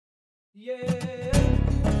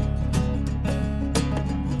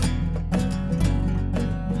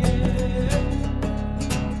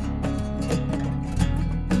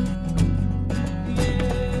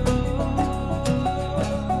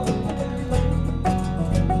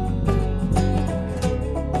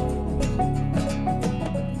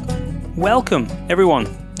Welcome, everyone,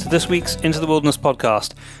 to this week's Into the Wilderness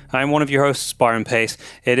podcast. I'm one of your hosts, Byron Pace.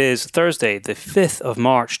 It is Thursday, the 5th of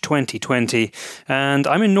March, 2020, and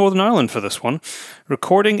I'm in Northern Ireland for this one,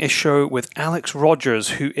 recording a show with Alex Rogers,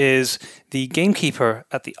 who is the gamekeeper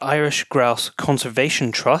at the Irish Grouse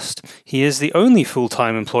Conservation Trust. He is the only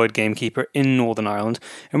full-time employed gamekeeper in Northern Ireland,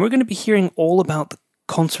 and we're going to be hearing all about the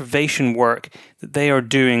conservation work that they are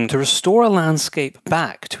doing to restore a landscape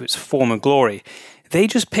back to its former glory. They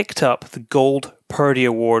just picked up the Gold Purdy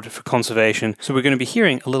Award for Conservation, so we're going to be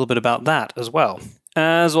hearing a little bit about that as well.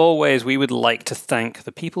 As always, we would like to thank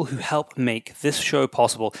the people who help make this show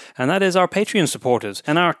possible, and that is our Patreon supporters.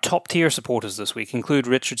 And our top-tier supporters this week include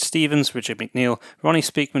Richard Stevens, Richard McNeil, Ronnie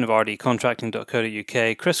Speakman of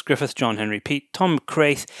rdcontracting.co.uk, Chris Griffith, John Henry Pete, Tom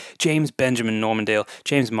McCraith, James Benjamin Normandale,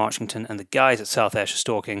 James Marchington, and the guys at South Ayrshire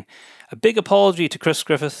Stalking. A big apology to Chris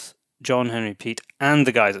Griffith, John Henry Pete, and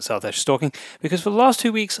the guys at South Ayrshire Stalking, because for the last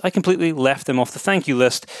 2 weeks I completely left them off the thank you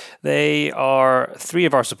list. They are three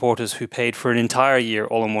of our supporters who paid for an entire year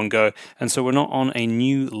all in one go, and so we're not on a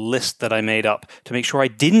new list that I made up to make sure I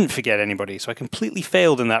didn't forget anybody, so I completely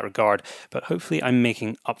failed in that regard, but hopefully I'm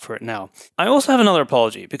making up for it now. I also have another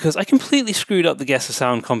apology, because I completely screwed up the Guess the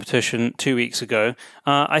Sound competition 2 weeks ago.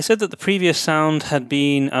 I said that the previous sound had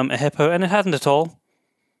been a hippo, and it hadn't at all.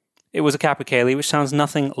 It was a capercaillie, which sounds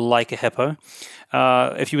nothing like a hippo.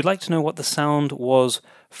 If you would like to know what the sound was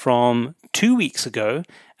from 2 weeks ago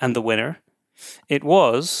and the winner, it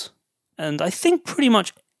was, and I think pretty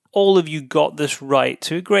much all of you got this right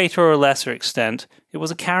to a greater or lesser extent, it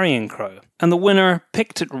was a carrion crow. And the winner,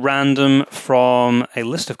 picked at random from a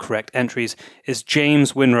list of correct entries, is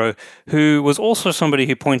James Winrow, who was also somebody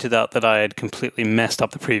who pointed out that I had completely messed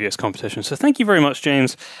up the previous competition. So thank you very much,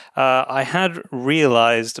 James. I had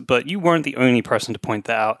realized, but you weren't the only person to point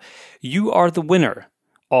that out. You are the winner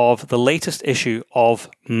of the latest issue of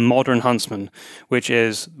Modern Huntsman, which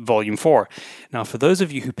is Volume 4. Now, for those of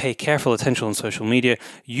you who pay careful attention on social media,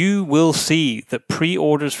 you will see that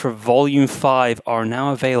pre-orders for Volume 5 are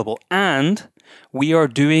now available, and we are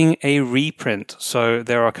doing a reprint. So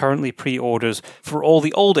there are currently pre-orders for all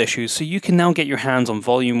the old issues, so you can now get your hands on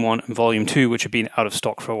Volume 1 and Volume 2, which have been out of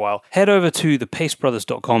stock for a while. Head over to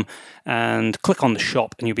thepacebrothers.com and click on the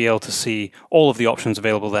shop, and you'll be able to see all of the options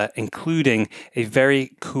available there, including a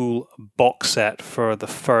very cool box set for the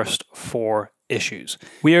first 4 issues.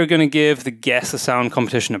 We are going to give the Guess the Sound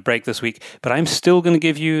competition a break this week, but I'm still going to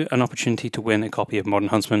give you an opportunity to win a copy of Modern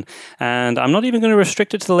Huntsman, and I'm not even going to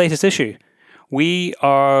restrict it to the latest issue. We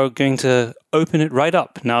are going to open it right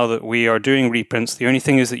up now that we are doing reprints. The only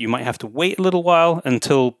thing is that you might have to wait a little while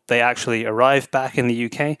until they actually arrive back in the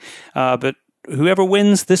UK. But whoever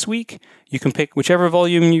wins this week, you can pick whichever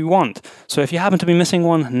volume you want. So if you happen to be missing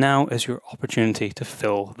one, now is your opportunity to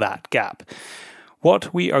fill that gap.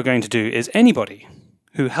 What we are going to do is anybody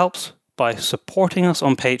who helps by supporting us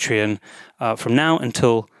on Patreon from now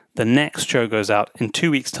until the next show goes out in 2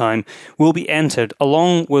 weeks' time will be entered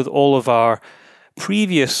along with all of our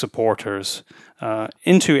previous supporters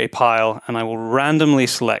into a pile, and I will randomly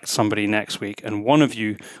select somebody next week, and one of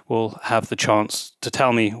you will have the chance to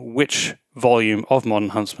tell me which volume of Modern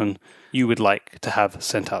Huntsman you would like to have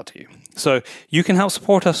sent out to you. So you can help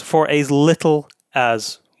support us for as little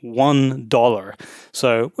as $1.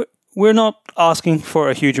 So we're not asking for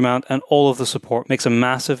a huge amount, and all of the support makes a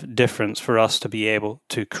massive difference for us to be able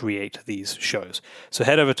to create these shows. So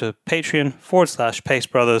head over to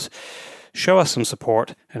Patreon/PaceBrothers, show us some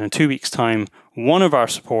support, and in 2 weeks' time, one of our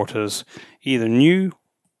supporters, either new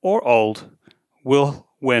or old, will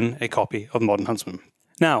win a copy of Modern Huntsman.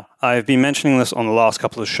 Now, I've been mentioning this on the last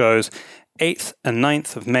couple of shows. 8th and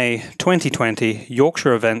 9th of May 2020,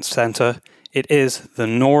 Yorkshire Events Centre. It is the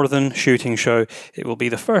Northern Shooting Show. It will be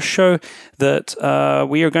the first show that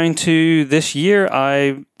we are going to this year.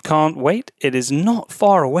 I can't wait. It is not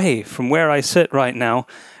far away from where I sit right now.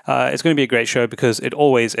 It's going to be a great show because it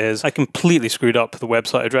always is. I completely screwed up the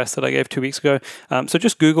website address that I gave 2 weeks ago. So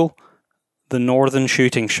just Google the Northern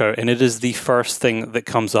Shooting Show, and it is the first thing that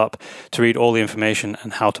comes up to read all the information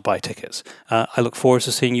and how to buy tickets. I look forward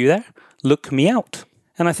to seeing you there. Look me out.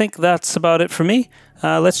 And I think that's about it for me.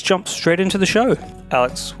 Let's jump straight into the show.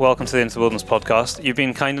 Alex, welcome to the Into the Wilderness podcast. You've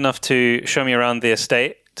been kind enough to show me around the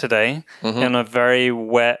estate today in a very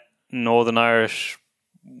wet Northern Irish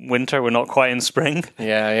winter. We're not quite in spring.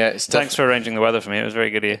 Yeah. Thanks for arranging the weather for me. It was very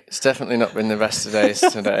good of you. It's definitely not been the best of days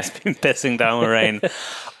today. It's been pissing down with rain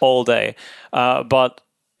all day. But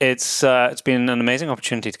it's been an amazing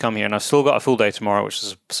opportunity to come here. And I've still got a full day tomorrow, which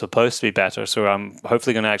is supposed to be better. So I'm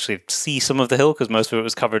hopefully going to actually see some of the hill because most of it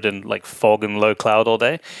was covered in like fog and low cloud all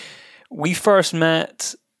day. We first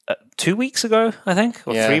met 2 weeks ago, I think,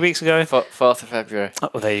 or 3 weeks ago. 4th of February.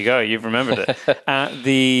 Oh, there you go. You've remembered it. At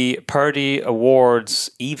the Purdy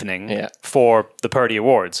Awards evening for the Purdy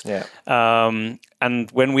Awards. Yeah.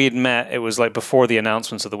 And when we had met, it was like before the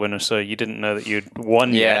announcements of the winners, so you didn't know that you'd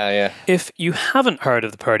won yet. Yeah. If you haven't heard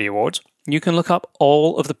of the Purdy Awards, you can look up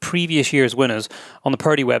all of the previous year's winners on the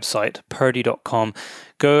Purdy website, purdy.com.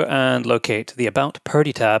 Go and locate the About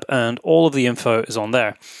Purdy tab, and all of the info is on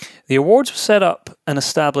there. The awards were set up and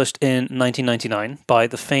established in 1999 by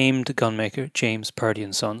the famed gunmaker James Purdy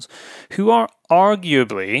and Sons, who are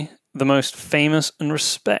arguably the most famous and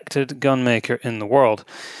respected gunmaker in the world.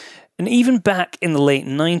 And even back in the late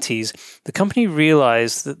 90s, the company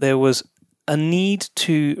realized that there was a need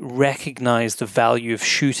to recognize the value of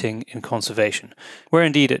shooting in conservation, where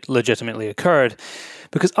indeed it legitimately occurred,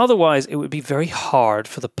 because otherwise it would be very hard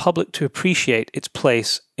for the public to appreciate its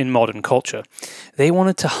place in modern culture. They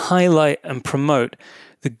wanted to highlight and promote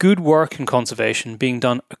the good work in conservation being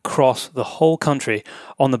done across the whole country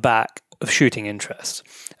on the back of shooting interests.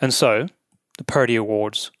 And so, the Purdy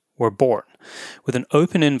Awards were born, with an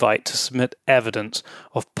open invite to submit evidence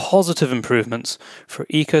of positive improvements for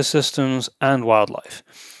ecosystems and wildlife.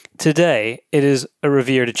 Today, it is a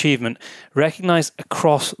revered achievement, recognised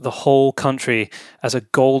across the whole country as a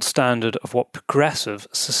gold standard of what progressive,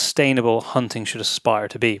 sustainable hunting should aspire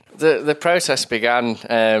to be. The process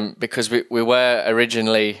began because we were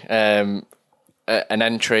originally an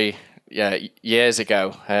entry years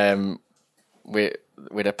ago.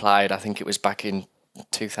 We'd applied, I think it was back in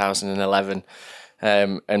 2011,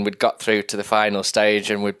 and we'd got through to the final stage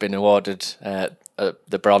and we'd been awarded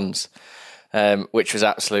the bronze, which was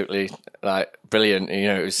absolutely like brilliant. You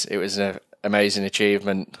know, it was an amazing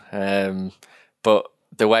achievement. But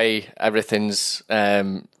the way everything's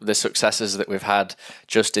the successes that we've had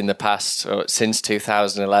just in the past, or since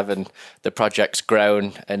 2011, the project's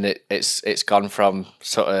grown and it's gone from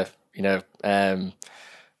sort of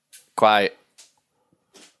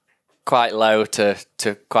quite low to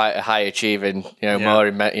quite a high achieving, more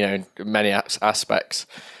in many aspects.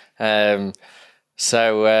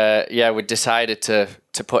 So we decided to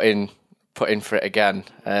put in for it again,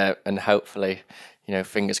 and hopefully,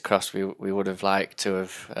 fingers crossed, we would have liked to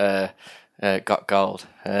have got gold,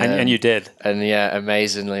 and you did, and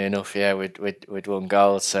amazingly enough, we'd won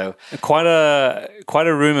gold. So quite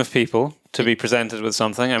a room of people to be presented with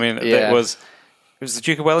something. I mean, it was the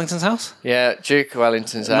Duke of Wellington's house? Yeah, Duke of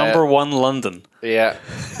Wellington's house. Number 1 London. Yeah,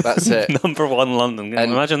 that's it. Number 1 London.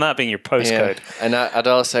 And imagine that being your postcode. Yeah. And I'd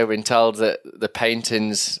also been told that the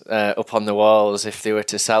paintings up on the walls, if they were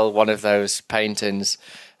to sell one of those paintings,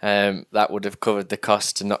 that would have covered the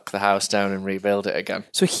cost to knock the house down and rebuild it again.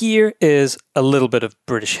 So here is a little bit of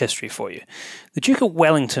British history for you. The Duke of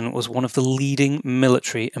Wellington was one of the leading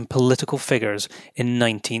military and political figures in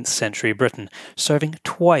 19th century Britain, serving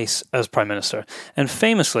twice as Prime Minister, and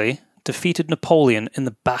famously defeated Napoleon in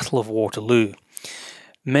the Battle of Waterloo.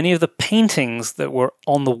 Many of the paintings that were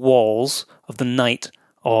on the walls of the night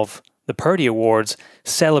of the Purdy Awards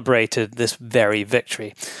celebrated this very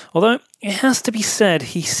victory. Although it has to be said,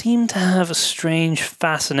 he seemed to have a strange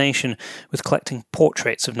fascination with collecting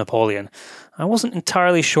portraits of Napoleon. I wasn't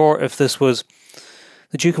entirely sure if this was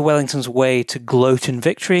the Duke of Wellington's way to gloat in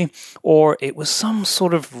victory, or it was some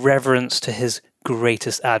sort of reverence to his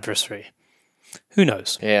greatest adversary. Who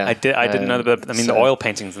knows? Yeah, I didn't know that. I mean, the oil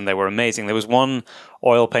paintings, and they were amazing. There was one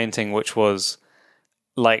oil painting which was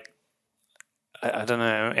like, I don't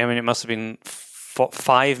know. I mean, it must have been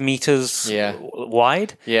 5 meters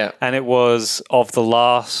wide. Yeah, and it was of the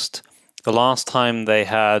last time they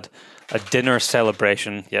had a dinner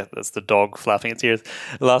celebration. Yeah, that's the dog flapping its ears.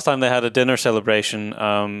 The last time they had a dinner celebration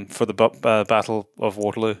for the Battle of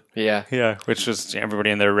Waterloo. Yeah, which was everybody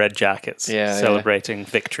in their red jackets celebrating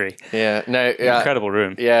victory. Yeah, no, incredible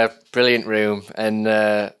room. Yeah, brilliant room, and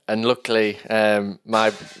luckily,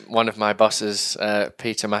 one of my bosses,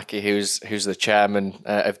 Peter Mackey, who's the chairman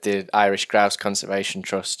of the Irish Grouse Conservation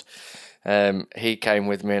Trust. He came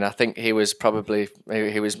with me, and I think he was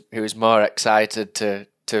more excited to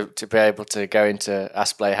be able to go into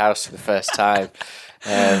Aspley House for the first time.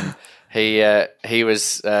 He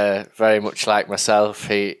was very much like myself.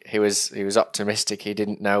 He was optimistic. He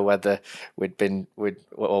didn't know whether where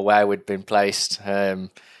we'd been placed.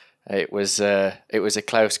 It was a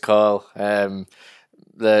close call.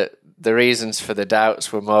 the reasons for the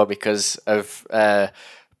doubts were more because of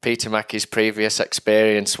Peter Mackey's previous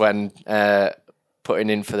experience when putting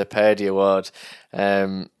in for the Purdy Award.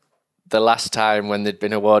 The last time when they'd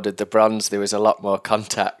been awarded the bronze, there was a lot more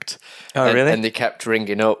contact. Oh, really? And they kept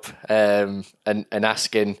ringing up and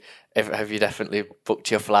asking, have you definitely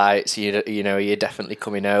booked your flights? You're definitely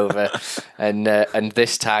coming over. And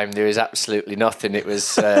this time there was absolutely nothing. It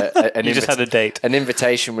was you just had a date. An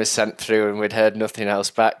invitation was sent through, and we'd heard nothing else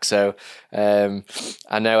back. So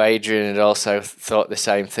I know Adrian had also thought the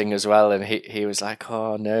same thing as well, and he was like,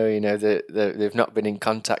 "Oh no, they've not been in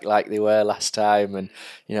contact like they were last time, and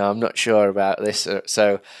I'm not sure about this."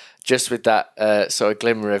 So just with that sort of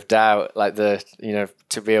glimmer of doubt, like to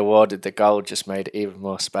be awarded the gold just made it even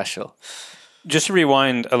more special. Just to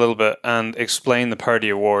rewind a little bit and explain the Purdy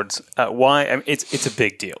Awards, why it's a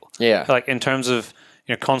big deal. Yeah, like in terms of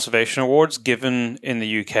conservation awards given in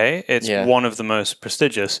the UK, it's one of the most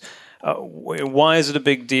prestigious. Why is it a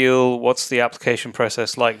big deal? What's the application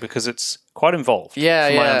process like? Because it's quite involved. From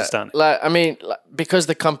my understanding. Because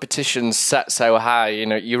the competition's set so high,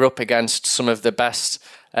 you're up against some of the best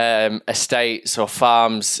estates or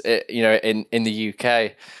farms, in the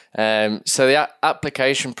UK. So the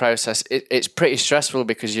application process, it's pretty stressful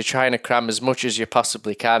because you're trying to cram as much as you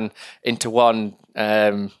possibly can into one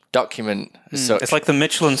document. It's like the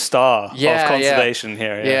Michelin star of conservation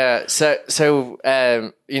here. Yeah. So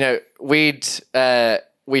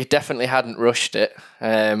we definitely hadn't rushed it.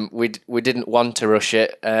 We didn't want to rush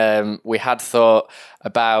it. We had thought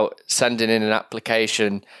about sending in an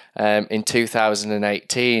application in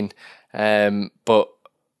 2018, but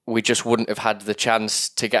we just wouldn't have had the chance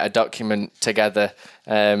to get a document together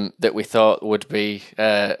that we thought would be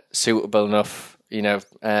suitable enough,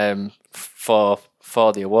 for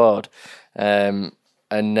the award.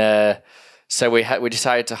 So we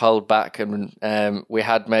decided to hold back, and we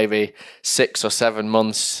had maybe 6 or 7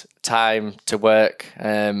 months time to work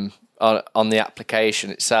on the application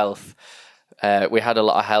itself. We had a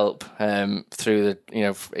lot of help through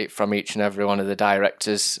from each and every one of the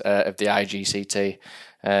directors of the IGCT.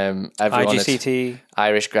 IGCT?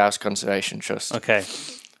 Irish Grouse Conservation Trust. Okay.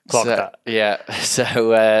 Clock that. Yeah.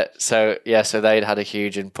 So they'd had a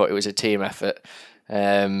huge input. It was a team effort.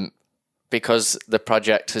 Because the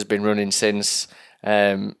project has been running since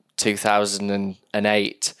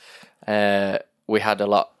 2008, we had a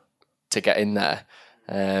lot to get in there.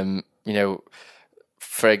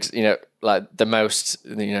 Like the most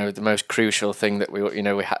crucial thing that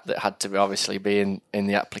that had to obviously be in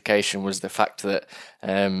the application was the fact that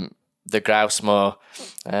the grouse moor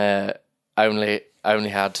only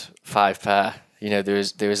had 5 pair.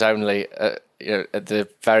 There was only at the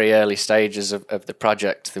very early stages of the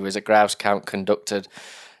project, there was a grouse count conducted,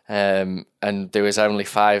 and there was only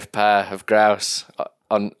 5 pair of grouse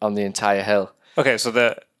on the entire hill. Okay, so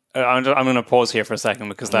I'm going to pause here for a second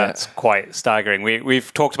because that's quite staggering.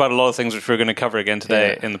 We've talked about a lot of things which we're going to cover again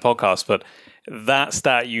today in the podcast, but that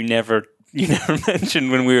stat you never mentioned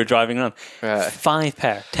when we were driving on. Right. 5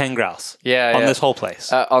 pair, 10 grouse. On this whole place.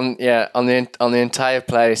 On the entire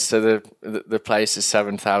place. So the place is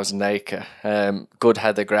 7,000 acre. Good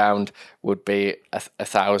heather ground would be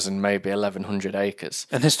 1,000, maybe 1,100 acres.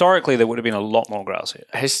 And historically, there would have been a lot more grouse here.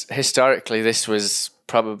 Historically, this was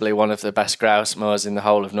probably one of the best grouse moors in the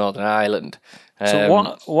whole of Northern Ireland.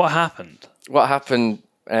 So what happened? What happened?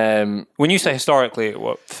 When you say historically,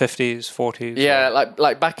 what, 50s, 40s? Yeah,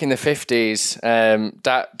 like back in the 50s,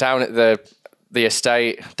 down at the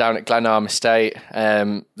estate, down at Glenarm Estate,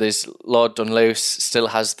 there's Lord Dunluce still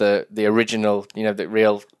has the original, the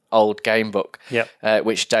real old game book,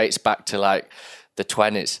 which dates back to like the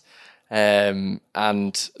 20s, and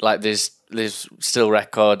like there's still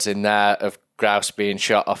records in there of grouse being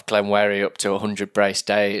shot off Glenwerry up to 100 brace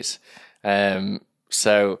days.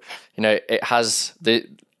 So it has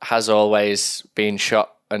always been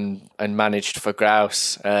shot and managed for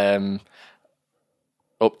grouse up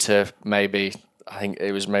to maybe, I think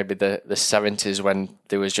it was maybe the 70s when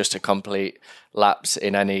there was just a complete lapse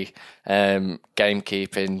in any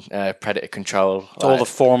gamekeeping, predator control. All the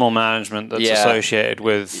formal management that's associated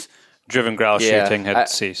with driven grouse shooting had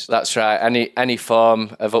ceased. That's right. Any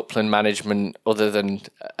form of upland management other than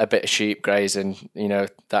a bit of sheep grazing,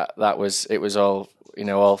 that was all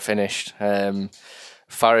finished.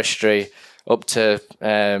 Forestry up to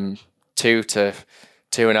 2 to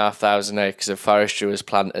 2,500 acres of forestry was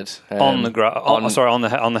planted on the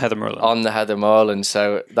heather moorland. On the heather moorland,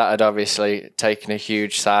 so that had obviously taken a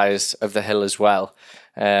huge size of the hill as well.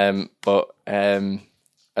 But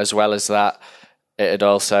as well as that, it had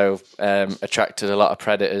also attracted a lot of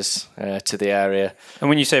predators to the area. And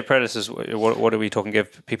when you say predators, what are we talking?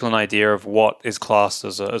 Give people an idea of what is classed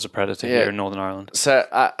as a predator here in Northern Ireland. So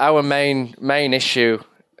our main issue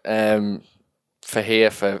for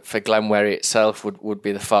Glenwherry itself would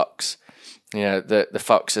be the fox. You know, the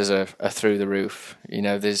foxes are through the roof. You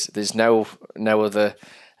know, there's no other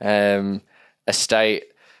estate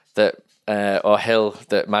that or hill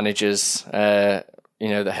that manages the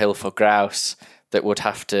hill for grouse that would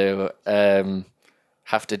have to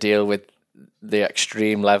deal with the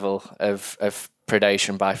extreme level of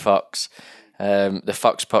predation by fox. The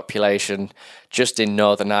fox population just in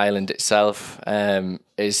Northern Ireland itself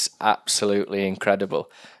is absolutely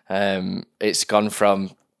incredible. It's gone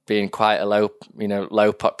from being quite a low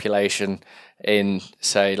population in,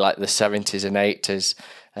 say, like the 70s and 80s,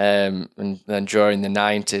 and then during the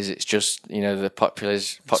 90s, it's just, the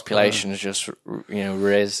population is just,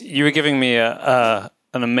 risen. You were giving me an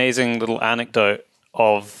amazing little anecdote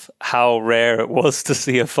of how rare it was to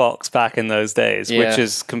see a fox back in those days, which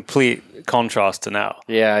is complete contrast to now.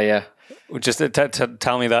 Yeah. Just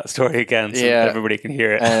tell me that story again so that everybody can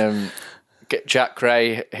hear it. Jack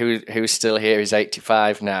Ray, who's still here, is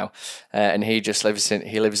 85 now, and he lives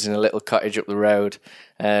in a little cottage up the road,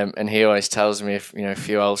 and he always tells me a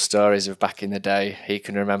few old stories of back in the day. He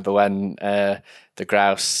can remember when the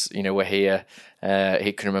grouse were here.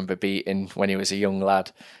 He can remember beating when he was a young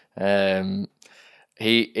lad.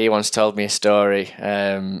 He once told me a story.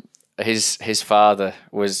 His father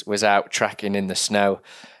was out tracking in the snow,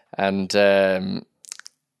 and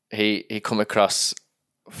he come across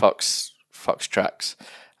fox tracks,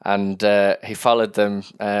 and he followed them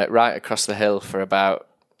right across the hill for about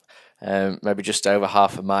maybe just over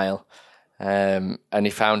half a mile, and he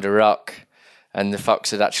found a rock, and the fox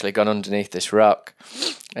had actually gone underneath this rock,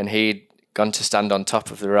 and he'd gone to stand on top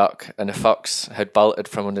of the rock, and a fox had bolted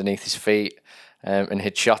from underneath his feet and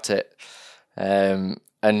had shot it.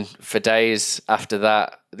 And for days after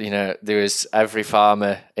that, there was every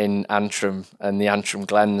farmer in Antrim and the Antrim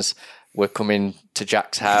Glens were coming to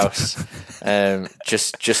Jack's house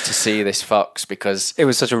just to see this fox, because it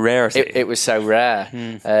was such a rarity. It was so rare.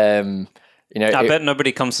 I bet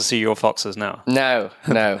nobody comes to see your foxes now. No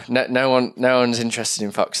one's interested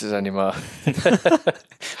in foxes anymore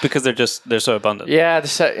because they're so abundant. Yeah,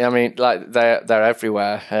 they're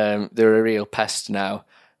everywhere. They're a real pest now.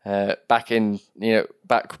 Back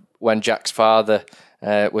when Jack's father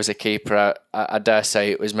was a keeper, I dare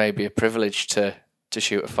say it was maybe a privilege to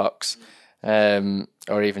shoot a fox,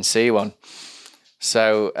 or even see one.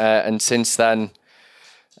 So, and since then,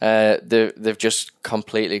 they've just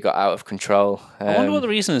completely got out of control. I wonder what the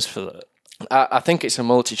reason is for that. I think it's a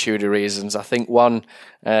multitude of reasons. I think one,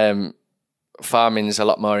 farming's a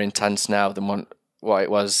lot more intense now than what it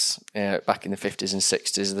was back in the 50s and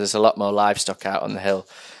 60s. There's a lot more livestock out on the hill.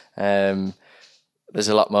 There's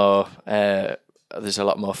a lot more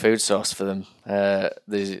food source for them.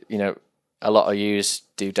 There's a lot of ewes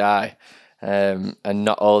do die, and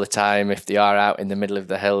not all the time. If they are out in the middle of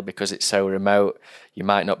the hill, because it's so remote, you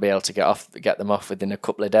might not be able to get them off within a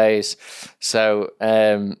couple of days. So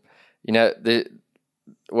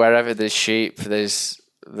wherever there's sheep, there's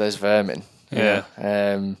vermin.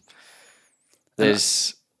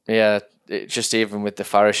 Just even with the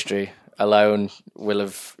forestry alone will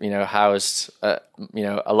have housed a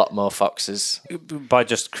lot more foxes by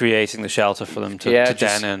just creating the shelter for them to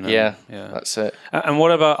den in. That's it. And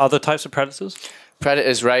what about other types of predators?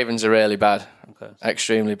 Ravens are really bad. Okay.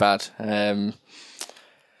 Extremely bad.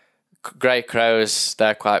 Grey crows,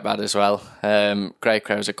 they're quite bad as well. Grey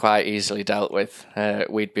crows are quite easily dealt with.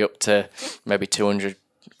 We'd be up to maybe 200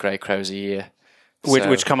 grey crows a year.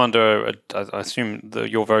 Which come under, I assume,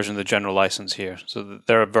 your version of the general license here. So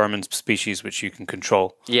there are vermin species which you can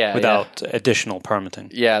control without additional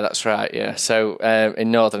permitting. Yeah, that's right, yeah. So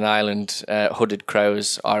in Northern Ireland, hooded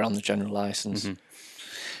crows are on the general license. Mm-hmm.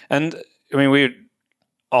 And, we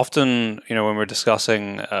often, when we're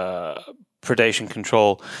discussing predation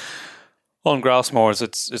control on grouse moors,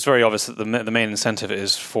 it's very obvious that the main incentive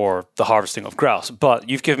is for the harvesting of grouse. But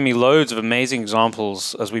you've given me loads of amazing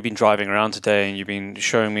examples as we've been driving around today, and you've been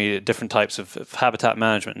showing me different types of habitat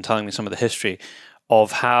management and telling me some of the history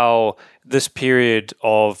of how this period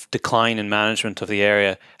of decline in management of the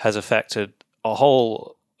area has affected a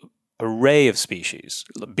whole array of species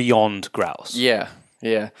beyond grouse. Yeah.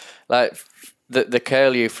 Like the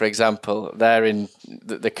curlew, for example, they're in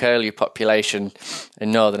the curlew population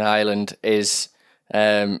in Northern Ireland is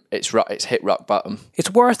it's hit rock bottom. It's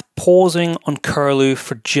worth pausing on curlew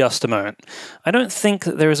for just a moment. I don't think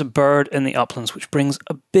that there is a bird in the uplands which brings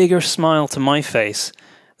a bigger smile to my face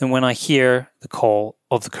than when I hear the call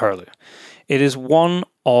of the curlew. It is one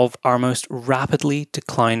of our most rapidly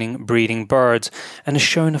declining breeding birds and has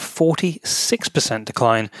shown a 46%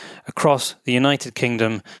 decline across the United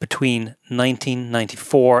Kingdom between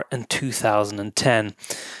 1994 and 2010.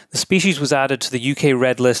 The species was added to the UK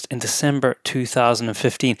Red List in December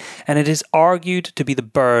 2015, and it is argued to be the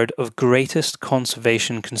bird of greatest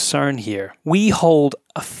conservation concern here. We hold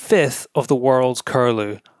a fifth of the world's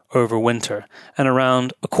curlew over winter, and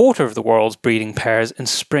around a quarter of the world's breeding pairs in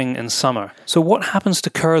spring and summer. So what happens to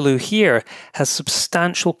curlew here has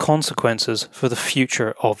substantial consequences for the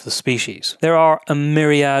future of the species. There are a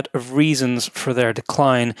myriad of reasons for their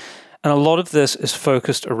decline, and a lot of this is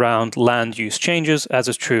focused around land use changes, as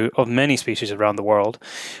is true of many species around the world.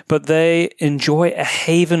 But they enjoy a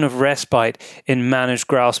haven of respite in managed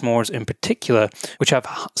grouse moors in particular, which have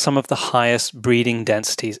some of the highest breeding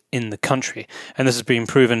densities in the country. And this has been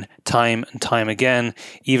proven time and time again,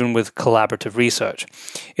 even with collaborative research.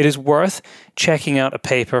 It is worth checking out a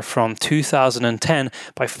paper from 2010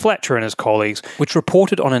 by Fletcher and his colleagues, which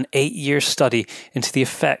reported on an 8-year study into the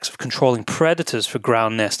effects of controlling predators for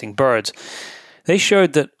ground nesting birds. They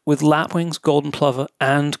showed that with lapwings, golden plover,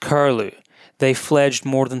 and curlew, they fledged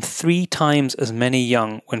more than 3 times as many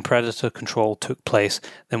young when predator control took place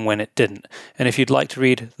than when it didn't. And if you'd like to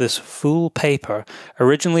read this full paper,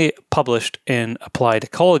 originally published in Applied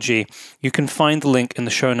Ecology, you can find the link in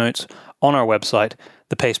the show notes on our website,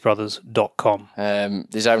 thepacebrothers.com.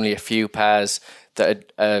 There's only a few pairs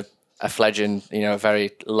that are fledging, a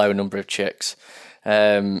very low number of chicks.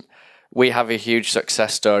 We have a huge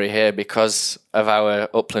success story here because of our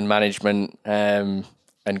upland management and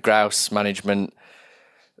grouse management.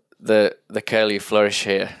 The curlew flourish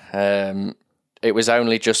here. It was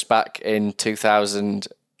only just back in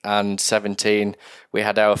 2017 we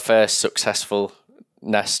had our first successful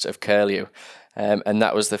nest of curlew. And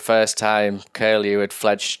that was the first time curlew had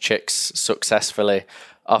fledged chicks successfully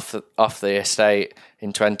off the estate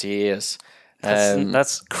in 20 years.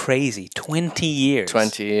 That's crazy. 20 years.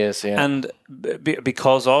 20 years, yeah. And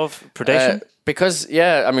because of predation? Because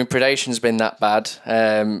predation's been that bad.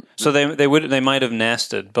 So they might have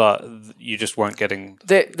nested, but you just weren't getting.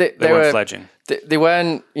 They weren't fledging. They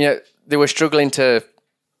weren't. They were struggling to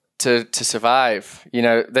survive.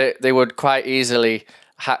 They would quite easily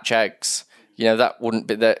hatch eggs. That wouldn't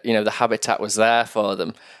be the habitat was there for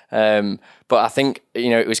them. But I think,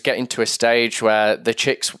 it was getting to a stage where the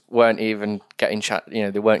chicks weren't even getting,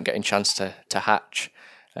 they weren't getting chance to hatch.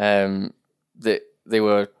 They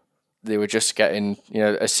were just getting,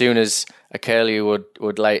 as soon as a curlew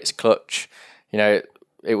would lay its clutch,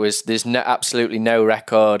 there's absolutely no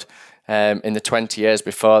record, in the 20 years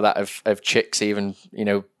before that of chicks even,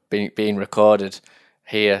 being recorded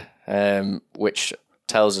here, which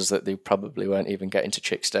tells us that they probably weren't even getting to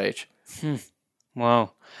chick stage.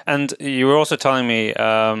 Wow. And you were also telling me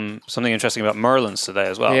something interesting about merlins today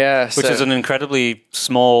as well. Yeah. Which is an incredibly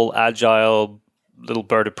small, agile little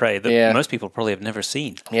bird of prey that most people probably have never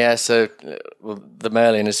seen. Yeah, so the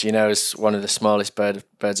merlin, as you know, is one of the smallest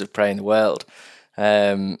birds of prey in the world,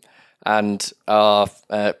 and are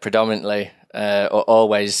predominantly or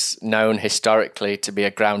always known historically to be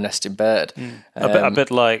a ground nesting bird. A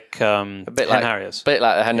bit like hen harriers. A bit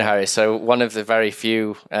like the hen harrier. So one of the very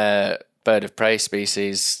few bird of prey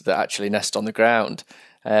species that actually nest on the ground.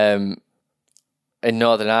 In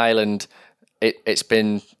Northern Ireland, it's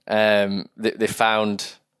been they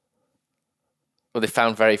found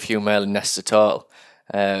very few merlin nests at all,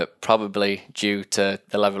 probably due to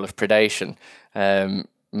the level of predation.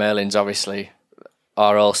 Merlins obviously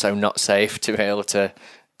are also not safe to be able to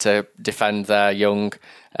defend their young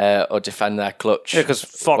or defend their clutch. Yeah, because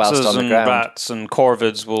foxes and rats and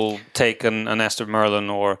corvids will take a nest of merlin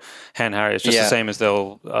or hen harriers, just the same as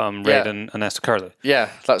they'll raid a nest of curlew. Yeah,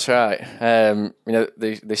 that's right.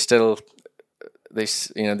 They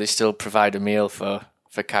still provide a meal for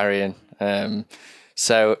carrion.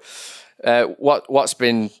 So what's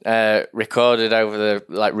been recorded over the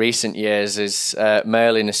recent years is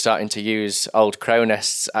merlin is starting to use old crow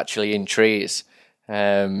nests actually in trees.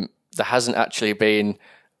 There hasn't actually been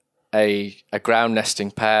a ground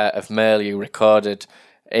nesting pair of merlew recorded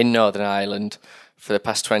in Northern Ireland for the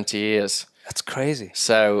past 20 years. That's crazy.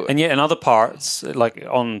 So, and yet in other parts, like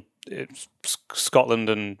on Scotland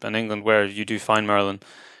and England, where you do find merlin,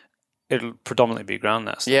 it'll predominantly be ground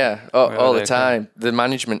nest. Yeah, all the time. The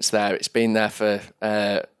management's there. It's been there for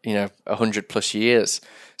 100+ years,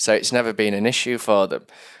 so it's never been an issue for them.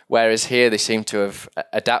 Whereas here they seem to have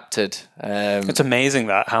adapted. It's amazing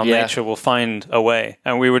how nature will find a way.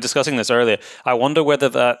 And we were discussing this earlier. I wonder whether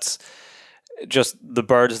that's just the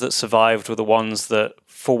birds that survived were the ones that,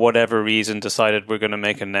 for whatever reason, decided we're going to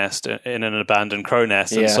make a nest in an abandoned crow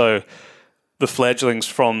nest. And so the fledglings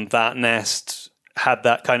from that nest had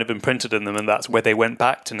that kind of imprinted in them, and that's where they went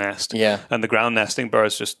back to nest. Yeah. And the ground nesting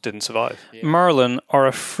birds just didn't survive. Yeah. Merlin are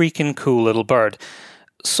a freaking cool little bird.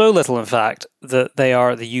 So little, in fact, that they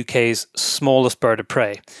are the UK's smallest bird of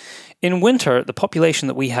prey. In winter, the population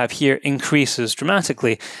that we have here increases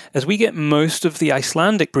dramatically as we get most of the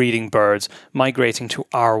Icelandic breeding birds migrating to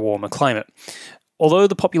our warmer climate. Although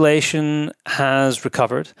the population has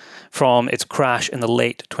recovered from its crash in the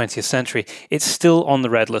late 20th century, it's still on the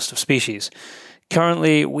red list of species.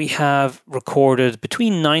 Currently, we have recorded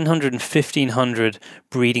between 900 and 1,500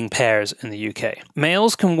 breeding pairs in the UK.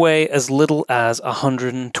 Males can weigh as little as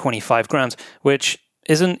 125 grams, which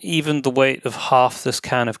isn't even the weight of half this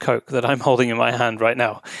can of Coke that I'm holding in my hand right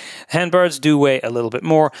now. Hen birds do weigh a little bit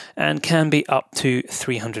more and can be up to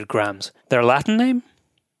 300 grams. Their Latin name?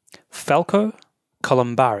 Falco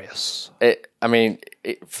columbarius.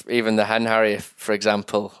 Even the hen harrier, for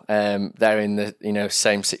example, they're in the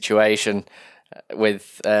same situation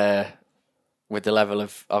with the level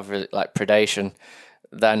of like predation.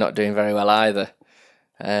 They're not doing very well either.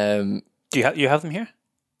 Do you have them here?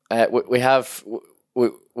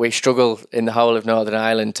 We struggle in the whole of Northern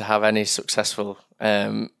Ireland to have any successful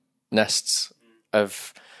nests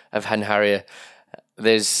of hen harrier.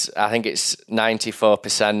 I think it's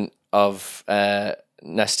 94% of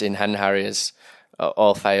nesting hen harriers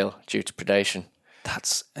all fail due to predation.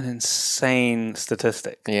 That's an insane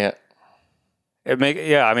statistic. Yeah.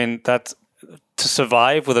 That's to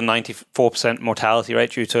survive with a 94% mortality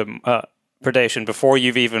rate due to predation before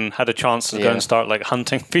you've even had a chance to go and start like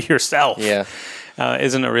hunting for yourself. Yeah.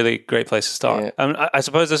 Isn't a really great place to start. Yeah. I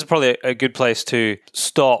suppose this is probably a good place to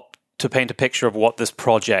stop to paint a picture of what this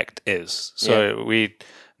project is. So we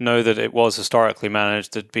know that it was historically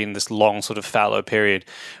managed. There'd been this long sort of fallow period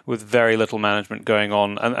with very little management going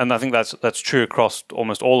on. And I think that's true across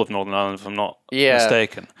almost all of Northern Ireland, if I'm not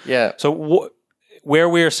mistaken. Yeah. So where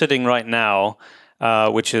we're sitting right now,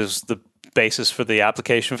 which is the basis for the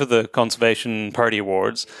application for the Conservation Purdy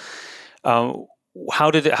Awards,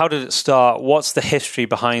 how did it start? What's the history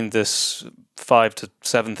behind this 5,000 to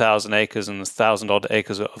 7,000 acres and 1,000 odd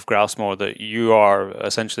acres of grouse moor that you are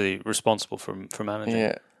essentially responsible for managing?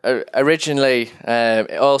 Yeah. Originally,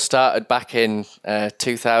 it all started back in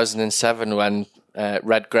 2007 when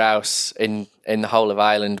red grouse in the whole of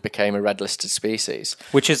Ireland became a red listed species.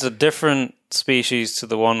 Which is a different species to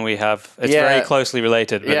the one we have. It's very closely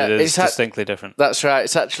related, but it is distinctly different. That's right.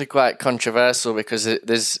 It's actually quite controversial because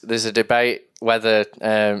there's a debate whether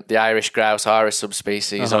the Irish grouse are a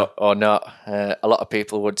subspecies or not. A lot of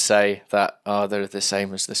people would say that they're the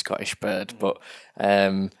same as the Scottish bird, but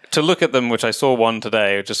to look at them, which I saw one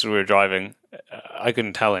today just as we were driving, I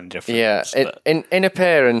couldn't tell any difference. Yeah, in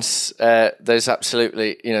appearance, there's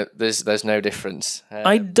absolutely there's no difference.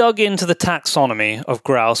 I dug into the taxonomy of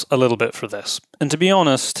grouse a little bit for this, and to be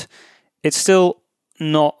honest, it's still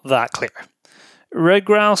not that clear. Red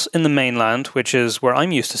grouse in the mainland, which is where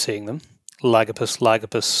I'm used to seeing them, Lagopus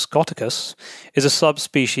scoticus, is a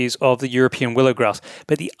subspecies of the European willow grouse,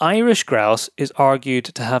 but the Irish grouse is argued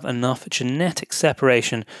to have enough genetic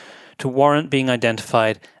separation to warrant being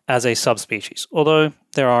identified as a subspecies, although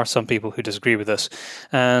there are some people who disagree with this.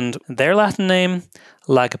 And their Latin name,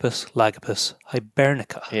 Lagopus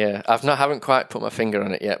hibernica. Yeah, haven't quite put my finger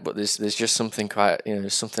on it yet, but there's just something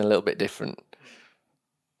something a little bit different.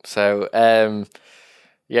 So,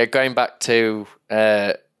 going back to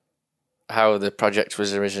how the project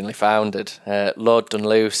was originally founded, Lord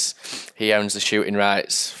Dunluce, he owns the shooting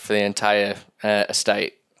rights for the entire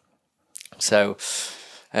estate. So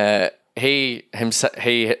he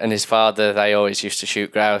and his father, they always used to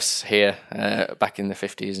shoot grouse here back in the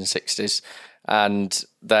 50s and 60s, and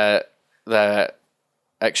they're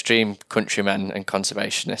extreme countrymen and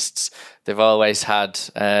conservationists. They've always had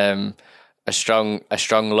a strong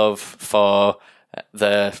love for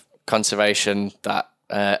the conservation that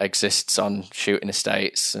exists on shooting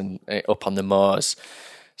estates and up on the moors.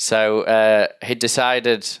 So he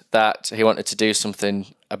decided that he wanted to do something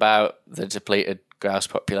about the depleted grouse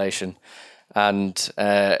population, and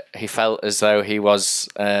he felt as though he was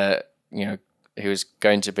he was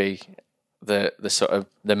going to be the sort of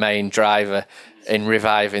the main driver in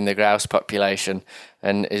reviving the grouse population,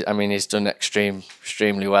 and he's done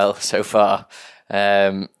extremely well so far.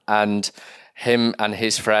 And him and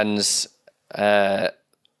his friends,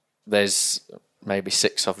 there's maybe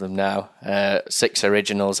 6 of them now, 6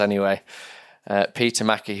 originals anyway. Peter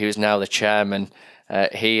Mackey, who's now the chairman,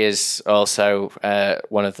 he is also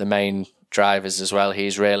one of the main drivers as well.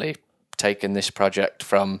 He's really taken this project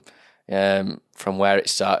from where it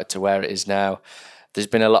started to where it is now, there's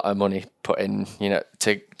been a lot of money put in,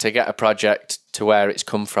 to get a project to where it's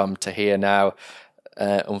come from to here now.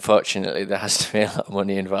 Unfortunately, there has to be a lot of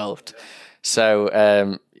money involved. So,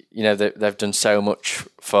 they've done so much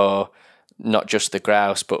for not just the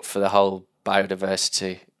grouse, but for the whole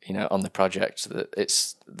biodiversity, on the project. That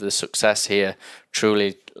it's the success here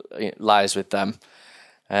truly lies with them.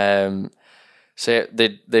 So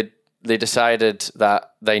they decided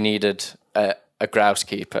that they needed a grouse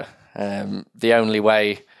keeper. The only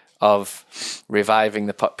way of reviving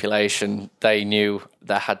the population, they knew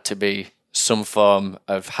there had to be some form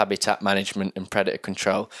of habitat management and predator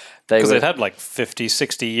control. Because they'd had like 50,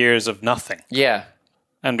 60 years of nothing. Yeah.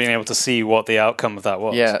 And being able to see what the outcome of that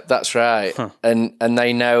was. Yeah, that's right. Huh. And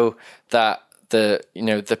they know that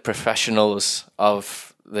the professionals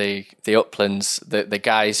of the uplands, the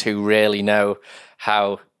guys who really know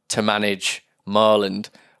how to manage moorland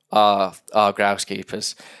are grouse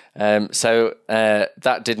keepers. So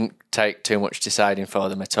that didn't take too much deciding for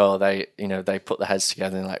them at all. They put their heads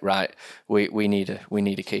together and like, right, we need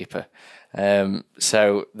a keeper.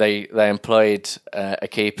 So they employed a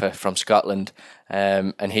keeper from Scotland,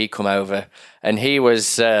 and he come over, and he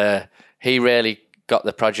really got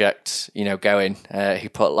the project going. He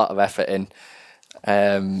put a lot of effort in.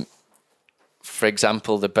 For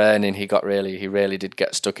example, the burning, he really did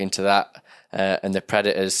get stuck into that, and the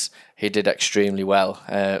predators, he did extremely well.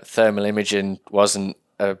 Thermal imaging wasn't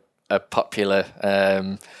a popular,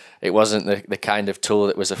 it wasn't the kind of tool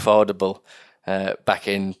that was affordable back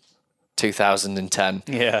in 2010.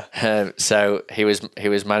 Yeah. So he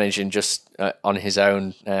was managing just on his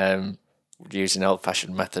own, using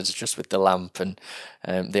old-fashioned methods, just with the lamp and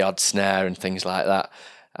the odd snare and things like that.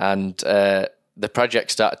 And the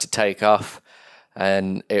project started to take off,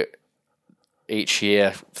 and each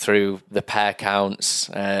year through the pair counts,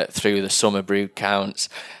 through the summer brood counts,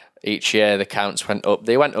 each year the counts went up.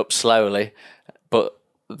 They went up slowly, but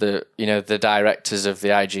the directors of the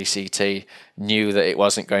IGCT knew that it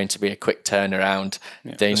wasn't going to be a quick turnaround.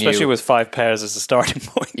 Yeah, especially with 5 pairs as a starting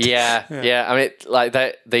point. Yeah. I mean,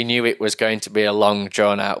 they knew it was going to be a long,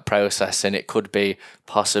 drawn-out process, and it could be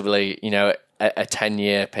possibly, a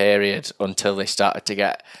 10-year period until they started to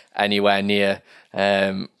get anywhere near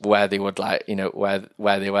where they would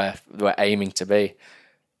where they were aiming to be.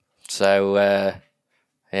 So,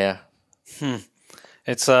 yeah.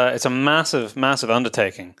 It's a massive, massive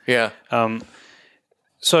undertaking. Yeah.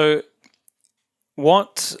 So,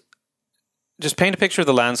 just paint a picture of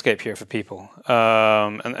the landscape here for people,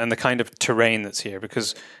 and the kind of terrain that's here.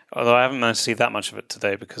 Because although I haven't managed to see that much of it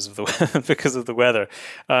today because of the weather,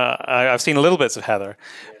 I've seen little bits of heather,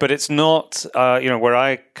 but it's not where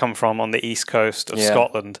I come from on the east coast of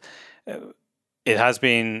Scotland. It has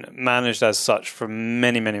been managed as such for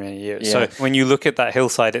many, many, many years. Yeah. So when you look at that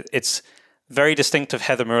hillside, it's very distinctive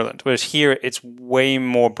heather moorland, whereas here it's way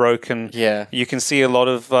more broken. Yeah. You can see a lot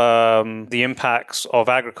of the impacts of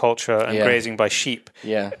agriculture and grazing by sheep,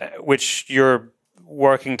 which you're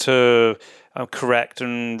working to correct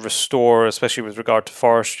and restore, especially with regard to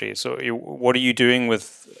forestry. So what are you doing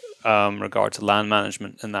with regard to land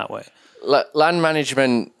management in that way? Land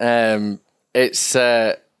management, it's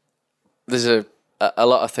there's a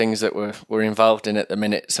lot of things that we're involved in at the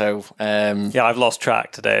minute. So I've lost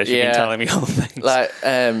track today as you've been telling me all the things.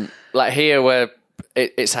 Like here,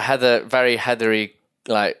 it's a very heathery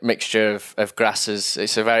mixture of grasses.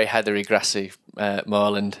 It's a very heathery, grassy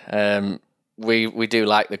moorland. We do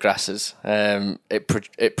like the grasses.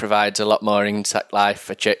 It provides a lot more insect life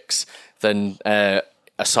for chicks than a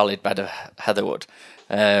solid bed of heather would,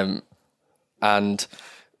 and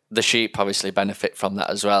the sheep obviously benefit from that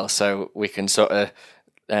as well. So we can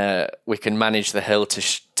we can manage the hill to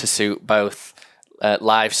suit both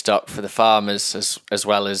livestock for the farmers as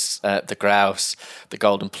well as the grouse, the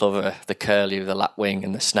golden plover, the curlew, the lapwing,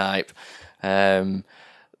 and the snipe.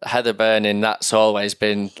 Heather burning, that's always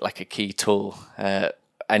been like a key tool.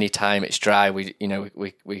 Anytime it's dry, we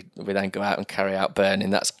then go out and carry out burning.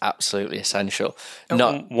 That's absolutely essential.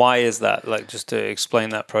 Why is that? Just to explain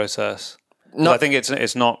that process. I think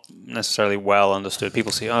it's not necessarily well understood.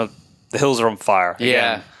 People see, the hills are on fire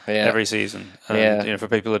again, every season. And, for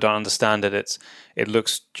people who don't understand it, it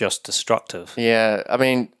looks just destructive. Yeah, I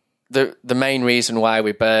mean, the main reason why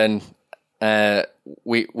we burn,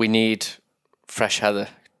 we need fresh heather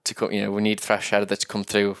to come. We need fresh heather to come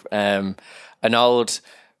through. An old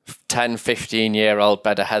 10, 15-year-old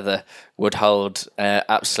bed of heather would hold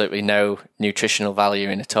absolutely no nutritional value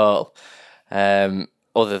in at all.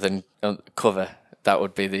 Other than cover, that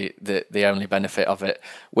would be the only benefit of it,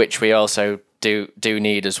 which we also do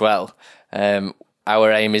need as well.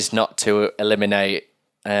 Our aim is not to eliminate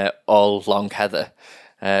all long heather,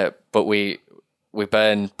 but we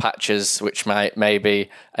burn patches which might maybe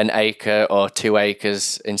an acre or 2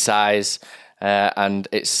 acres in size, and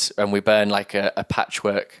we burn like a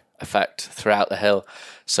patchwork effect throughout the hill.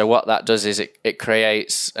 So what that does is it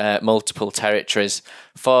creates multiple territories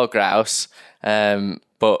for grouse,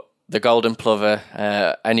 but the golden plover,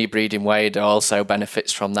 any breeding wader also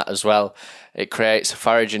benefits from that as well. It creates a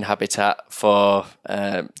foraging habitat for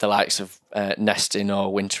the likes of nesting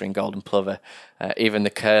or wintering golden plover. Even the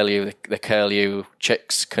curlew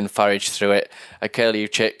chicks can forage through it. A curlew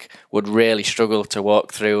chick would really struggle to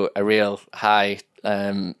walk through a real high,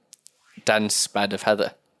 dense bed of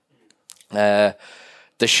heather.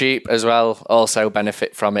 The sheep as well also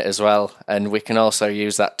benefit from it as well, and we can also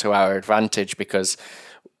use that to our advantage, because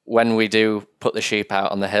when we do put the sheep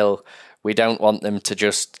out on the hill, we don't want them to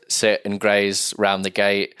just sit and graze round the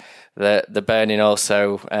gate. The burning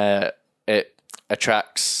also it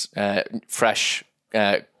attracts fresh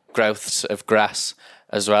growths of grass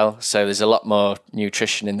as well. So there's a lot more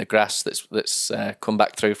nutrition in the grass that's come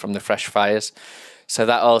back through from the fresh fires. So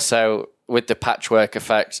that also, with the patchwork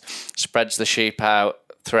effect, spreads the sheep out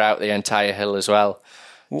throughout the entire hill as well.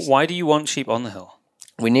 Why do you want sheep on the hill?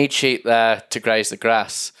 We need sheep there to graze the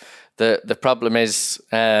grass. The problem is,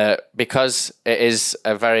 because it is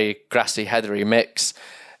a very grassy, heathery mix,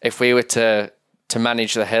 if we were to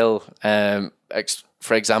manage the hill,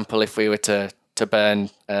 for example, if we were to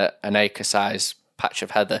burn an acre-size patch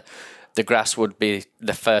of heather, the grass would be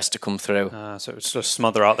the first to come through. So it would sort of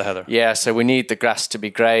smother out the heather. Yeah, so we need the grass to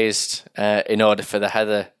be grazed in order for the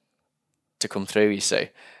heather to come through, you see.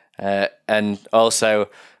 And also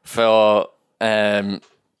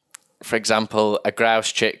for example, a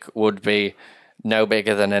grouse chick would be no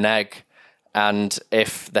bigger than an egg, and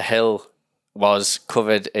if the hill was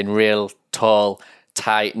covered in real tall,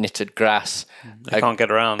 tight knitted grass, it can't get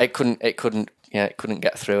around. It couldn't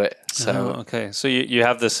get through it. So okay, so you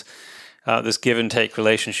have this give and take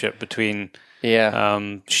relationship between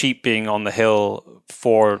sheep being on the hill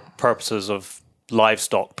for purposes of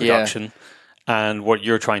livestock production. And what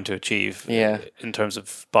you're trying to achieve in terms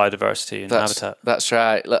of biodiversity and habitat. That's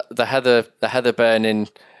right. The heather burning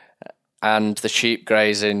and the sheep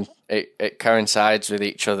grazing, it coincides with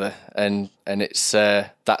each other, and it's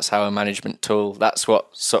that's our management tool. That's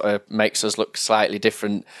what sort of makes us look slightly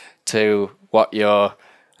different to what your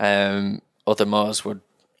other moors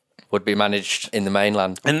would be managed in the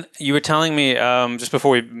mainland. And you were telling me just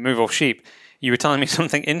before we move off sheep, you were telling me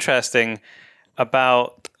something interesting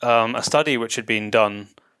about a study which had been done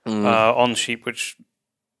on sheep, which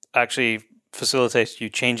actually facilitated you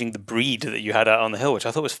changing the breed that you had out on the hill, which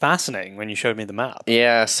I thought was fascinating when you showed me the map.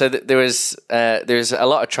 Yeah, so there was a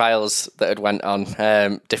lot of trials that had went on,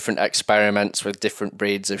 different experiments with different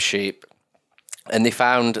breeds of sheep, and they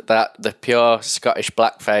found that the pure Scottish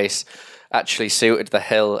blackface actually suited the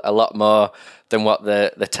hill a lot more than what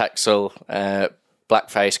the Texel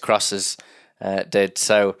blackface crosses did.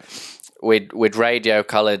 So we'd radio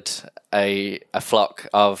collared a flock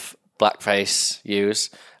of blackface ewes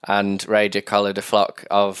and radio collared a flock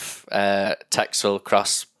of Texel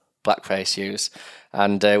cross blackface ewes,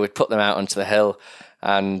 and we'd put them out onto the hill,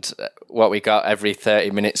 and what we got every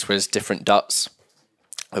 30 minutes was different dots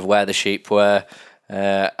of where the sheep were,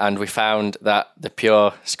 and we found that the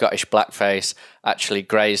pure Scottish blackface actually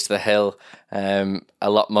grazed the hill a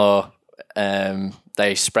lot more.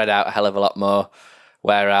 They spread out a hell of a lot more,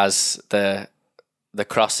 whereas the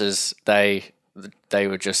crosses, they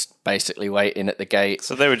were just basically waiting at the gate.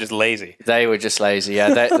 So they were just lazy. They were just lazy.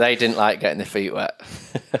 Yeah, they didn't like getting their feet wet.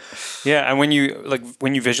 Yeah, and when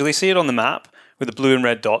you visually see it on the map with the blue and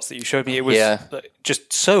red dots that you showed me, it was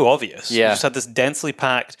just so obvious. Yeah. You just had this densely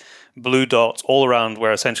packed blue dots all around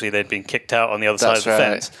where essentially they'd been kicked out on the other side of the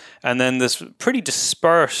fence, and then this pretty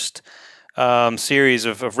dispersed series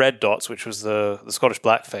of red dots, which was the Scottish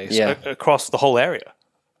blackface, across the whole area.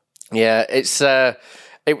 Yeah,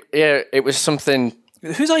 it was something.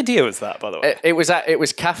 Whose idea was that, by the way? It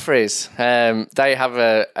was Caffrey's. They have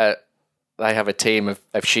a team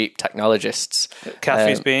of sheep technologists.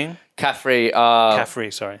 Caffrey's being? Caffrey,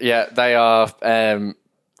 sorry. Yeah, they are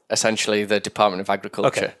essentially the Department of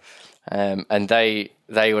Agriculture. Okay. And they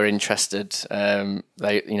were interested.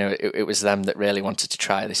 It was them that really wanted to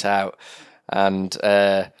try this out, and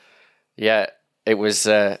it was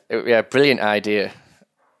a brilliant idea.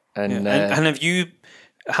 And have you?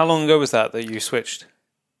 How long ago was that you switched?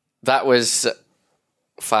 That was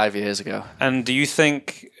 5 years ago. And do you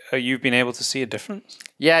think you've been able to see a difference?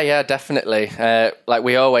 Yeah, definitely. Like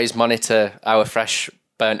we always monitor our fresh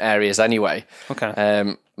burnt areas anyway.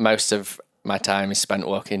 Okay. Most of my time is spent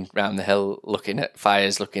walking around the hill, looking at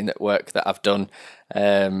fires, looking at work that I've done,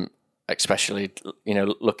 especially,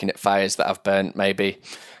 looking at fires that I've burnt maybe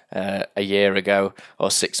a year ago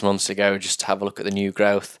or 6 months ago, just to have a look at the new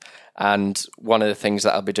growth. And one of the things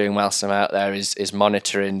that I'll be doing whilst I'm out there is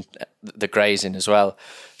monitoring the grazing as well.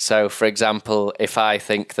 So, for example, if I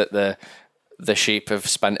think that the sheep have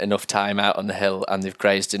spent enough time out on the hill and they've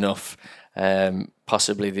grazed enough,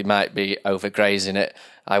 possibly they might be overgrazing it,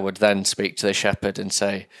 I would then speak to the shepherd and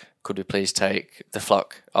say, could we please take the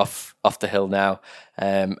flock off the hill now?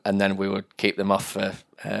 And then we would keep them off for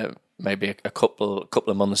maybe a couple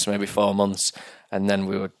of months, maybe 4 months, and then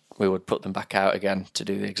we would put them back out again to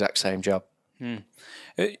do the exact same job.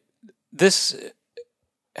 This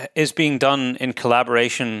is being done in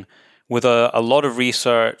collaboration with a lot of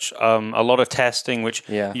research, a lot of testing, which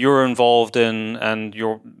you're involved in, and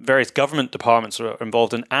your various government departments are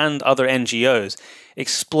involved in, and other NGOs.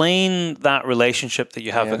 Explain that relationship that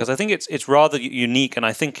you have, because I think it's rather unique, and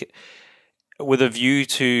I think with a view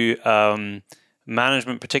to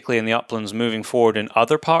management, particularly in the uplands, moving forward in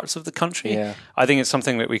other parts of the country. I think it's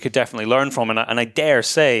something that we could definitely learn from, and I dare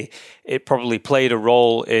say it probably played a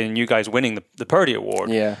role in you guys winning the Purdy Award.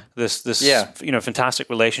 This fantastic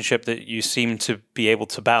relationship that you seem to be able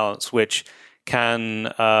to balance, which can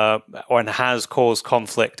or has caused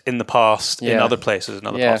conflict in the past in other places, in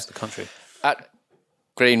other parts of the country. At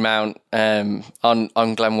Greenmount, on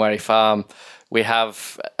Glenwerry Farm, we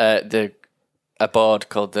have a board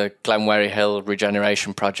called the Glenwerry Hill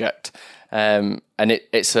Regeneration Project, and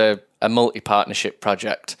it's a multi-partnership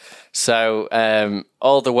project. So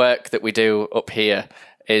all the work that we do up here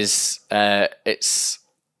is it's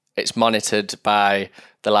monitored by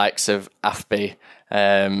the likes of AFBI.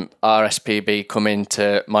 RSPB come in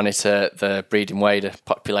to monitor the breeding wadder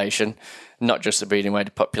population, not just the breeding wadder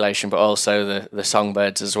population, but also the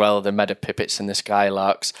songbirds as well, the meadow pipits and the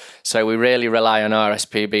skylarks. So we really rely on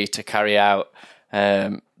RSPB to carry out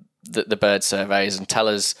the bird surveys and tell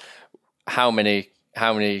us how many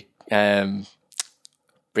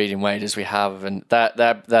breeding waders we have, and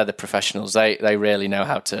they're the professionals. They really know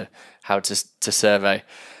how to survey.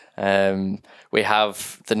 We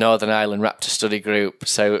have the Northern Ireland Raptor Study Group,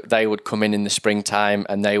 so they would come in the springtime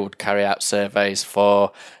and they would carry out surveys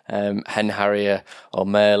for hen harrier or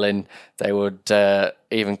merlin. They would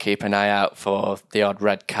even keep an eye out for the odd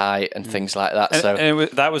red kite and things like that. And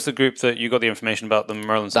that was the group that you got the information about the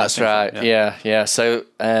merlins. That's right. From. Yeah. So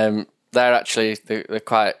they're actually they're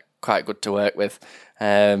quite good to work with.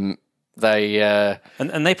 And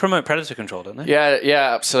they promote predator control, don't they?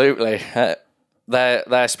 Yeah, absolutely.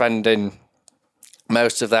 They're spending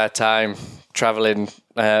most of their time travelling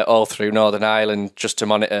all through Northern Ireland just to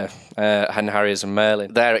monitor hen harriers and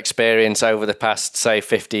merlin. Their experience over the past, say,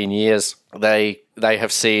 15 years, they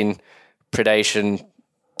have seen predation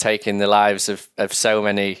taking the lives of so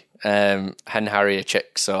many hen harrier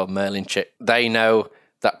chicks or merlin chicks. They know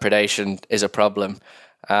that predation is a problem,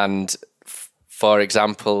 and for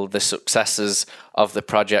example, the successes of the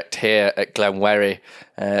project here at Glenwerry,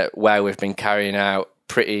 where we've been carrying out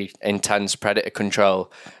pretty intense predator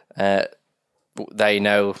control, they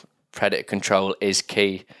know predator control is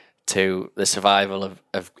key to the survival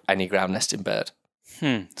of any ground nesting bird.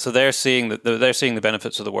 So they're seeing the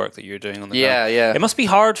benefits of the work that you're doing on the ground. Yeah. It must be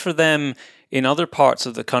hard for them in other parts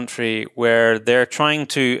of the country where they're trying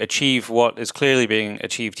to achieve what is clearly being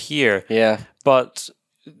achieved here. But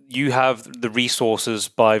you have the resources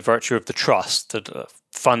by virtue of the trust that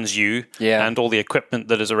funds you and all the equipment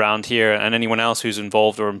that is around here and anyone else who's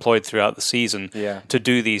involved or employed throughout the season to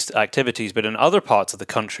do these activities. But in other parts of the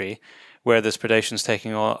country where this predation is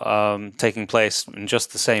taking place in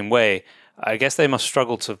just the same way, I guess they must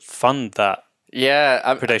struggle to fund that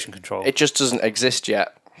predation control. It just doesn't exist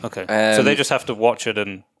yet. Okay, so they just have to watch it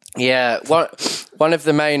and... Yeah, one of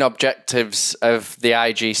the main objectives of the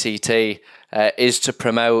IGCT is to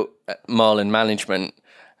promote moorland management.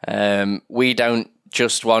 We don't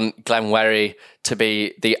just want Glenwerry to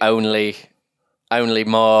be the only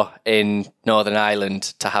moor in Northern Ireland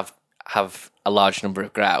to have a large number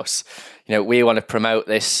of grouse. We want to promote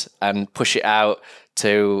this and push it out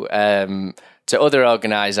to other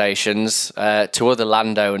organisations, to other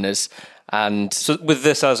landowners. And so with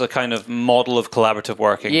this as a kind of model of collaborative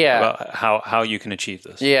working, about how you can achieve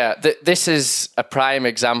this. This is a prime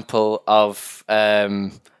example of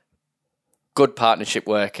good partnership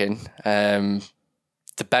working,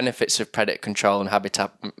 the benefits of predator control and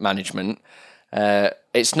habitat management.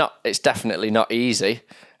 It's definitely not easy.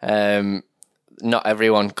 Not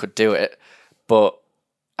everyone could do it, but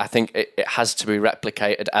I think it has to be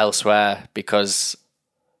replicated elsewhere because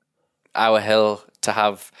our hill to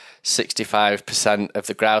have 65% of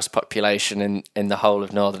the grouse population in the whole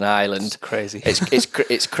of Northern Ireland. It's crazy.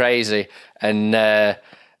 It's crazy, and on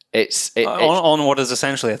what is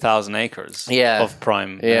essentially 1,000 acres of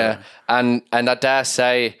prime. Yeah, and I dare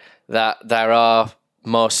say that there are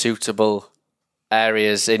more suitable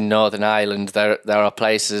areas in Northern Ireland. There are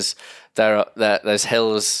places. There's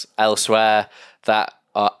hills elsewhere that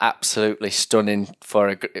are absolutely stunning for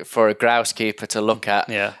a grouse keeper to look at,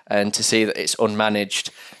 and to see that it's unmanaged.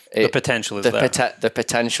 The potential is there. The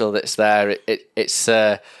potential that's there.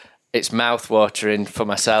 It's mouth-watering for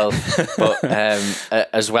myself, but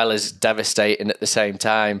as well as devastating at the same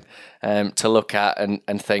time, to look at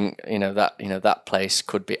and think, that place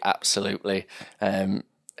could be absolutely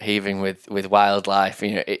heaving with wildlife.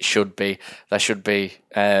 There should be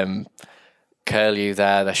curlew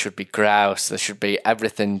there should be grouse, there should be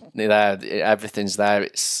everything there. Everything's there.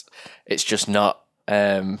 It's just not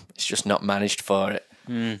managed for it.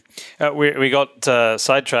 We got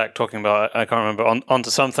sidetracked talking about, I can't remember, onto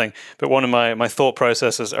something, but one of my thought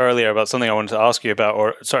processes earlier about something I wanted to ask you about,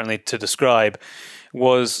 or certainly to describe,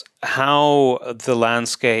 was how the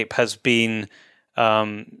landscape has been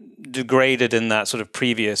degraded in that sort of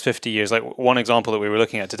previous 50 years. Like one example that we were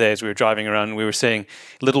looking at today as we were driving around, and we were seeing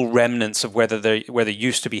little remnants of where there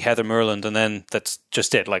used to be heather moorland, and then that's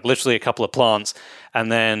just it, like literally a couple of plants,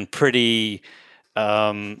 and then pretty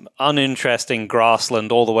uninteresting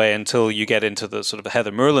grassland all the way until you get into the sort of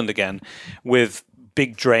heather moorland again, with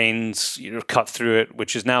big drains cut through it,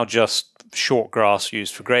 which is now just short grass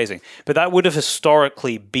used for grazing. But that would have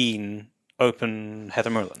historically been open heather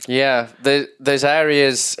moorland. Yeah, there's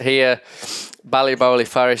areas here, Ballybowley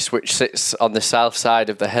Forest, which sits on the south side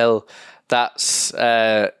of the hill. That's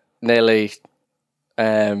nearly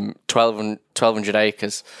 1,200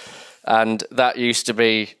 acres, and that used to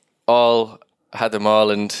be all heather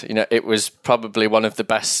moorland. It was probably one of the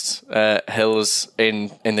best hills in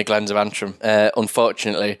the Glens of Antrim.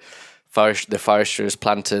 Unfortunately, the forestry was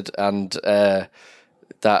planted, and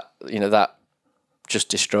that just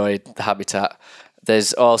destroyed the habitat.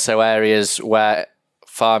 There's also areas where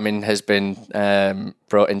farming has been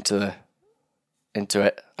brought into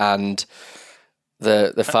it, and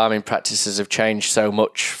the farming practices have changed so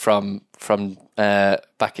much from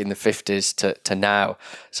back in the 50s to now.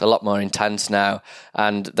 It's a lot more intense now,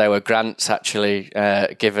 and there were grants actually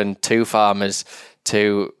given to farmers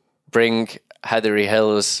to bring heathery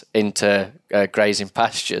hills into grazing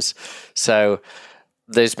pastures. So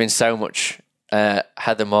there's been so much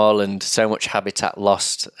heather moorland, so much habitat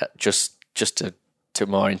lost just to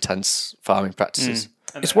more intense farming practices.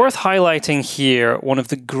 It's worth highlighting here one of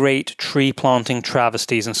the great tree planting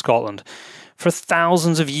travesties in Scotland. For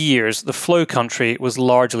thousands of years, the Flow Country was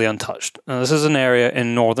largely untouched. Now, this is an area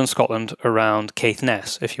in northern Scotland around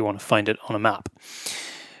Caithness, if you want to find it on a map.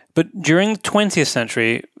 But during the 20th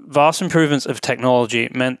century, vast improvements of technology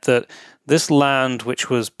meant that this land,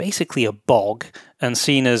 which was basically a bog and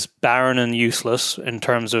seen as barren and useless in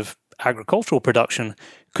terms of agricultural production,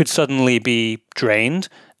 could suddenly be drained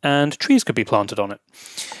and trees could be planted on it.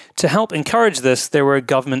 To help encourage this, there were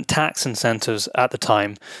government tax incentives at the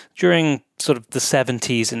time during sort of the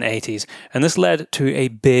 70s and 80s, and this led to a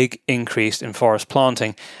big increase in forest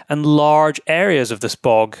planting, and large areas of this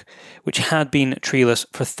bog, which had been treeless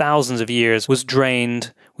for thousands of years, was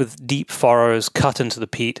drained with deep furrows cut into the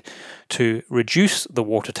peat to reduce the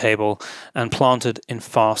water table and planted in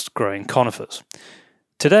fast-growing conifers.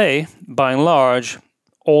 Today, by and large,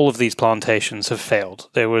 all of these plantations have failed.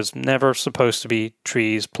 There was never supposed to be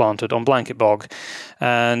trees planted on Blanket Bog,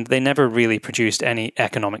 and they never really produced any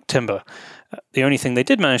economic timber. The only thing they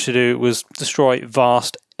did manage to do was destroy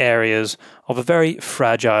vast areas of a very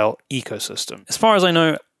fragile ecosystem. As far as I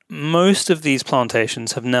know, most of these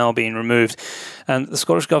plantations have now been removed, and the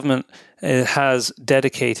Scottish Government has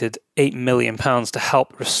dedicated £8 million to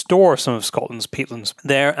help restore some of Scotland's peatlands.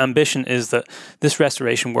 Their ambition is that this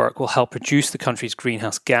restoration work will help reduce the country's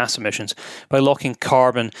greenhouse gas emissions by locking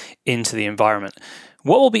carbon into the environment.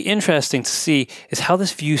 What will be interesting to see is how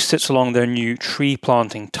this view sits along their new tree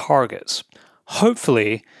planting targets.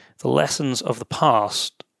 Hopefully, the lessons of the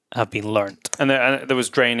past have been learnt. And there was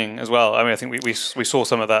draining as well. I mean, I think we saw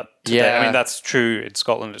some of that today. Yeah. I mean, that's true in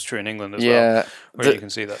Scotland, it's true in England as well, where you can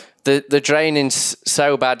see that. The draining's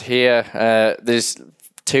so bad here. There's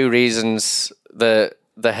two reasons. The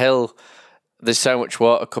hill, there's so much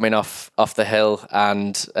water coming off the hill,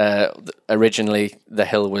 and originally the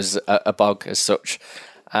hill was a bog as such,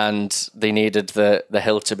 and they needed the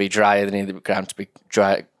hill to be drier, they needed the ground to be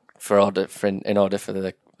dry in order for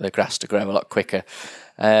the grass to grow a lot quicker.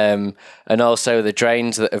 And also the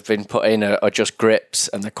drains that have been put in are just grips,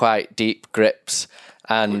 and they're quite deep grips.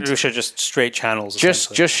 And which are just straight channels.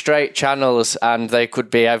 Just straight channels, and they could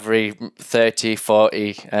be every 30,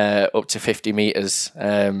 40, up to 50 metres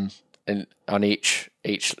on each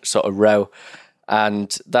sort of row.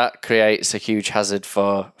 And that creates a huge hazard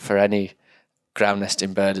for any ground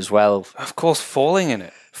nesting bird as well. Of course, falling in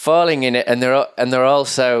it, and they're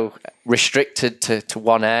also restricted to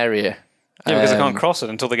one area. Yeah, because they can't cross it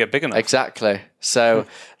until they get big enough. Exactly. So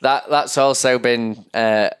that's also been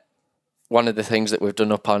one of the things that we've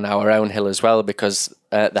done up on our own hill as well, because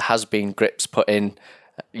there has been grips put in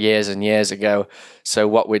years and years ago. So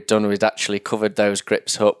what we'd done, we'd actually covered those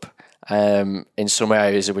grips up. In some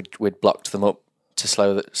areas, we'd blocked them up to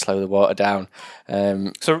slow the water down.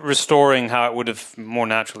 So restoring how it would have more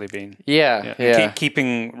naturally been. Yeah.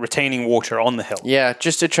 Retaining water on the hill. Yeah,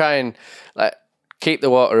 just to try and keep the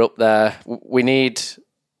water up there. We need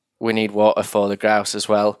water for the grouse as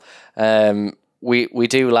well. We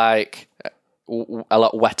do like a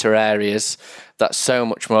lot wetter areas. That's so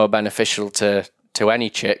much more beneficial to any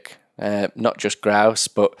chick, not just grouse,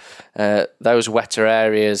 but those wetter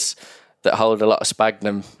areas that hold a lot of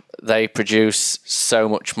sphagnum, they produce so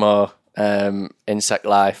much more insect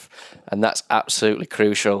life, and that's absolutely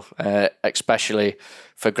crucial, especially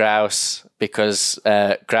for grouse, because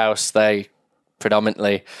grouse, they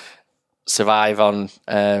predominantly survive on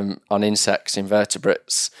insects,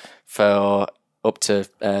 invertebrates, for up to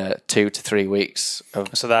 2 to 3 weeks.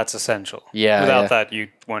 So that's essential. Yeah. Without that, you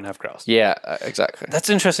won't have grouse. Yeah, exactly. That's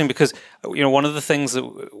interesting because, one of the things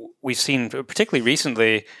that we've seen, particularly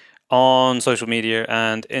recently on social media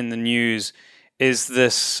and in the news, is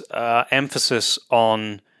this emphasis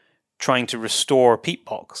on trying to restore peat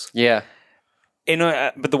bogs. Yeah.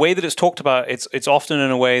 But the way that it's talked about, it's often in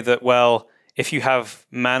a way that, well, if you have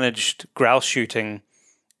managed grouse shooting,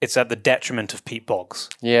 it's at the detriment of peat bogs.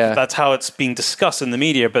 Yeah. That's how it's being discussed in the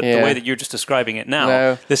media, but the way that you're just describing it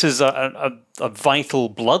now, this is a vital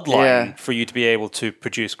bloodline for you to be able to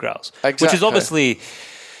produce grouse. Exactly. Which is obviously,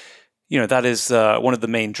 that is one of the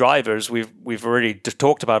main drivers. We've already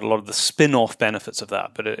talked about a lot of the spin-off benefits of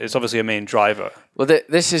that, but it's obviously a main driver. Well,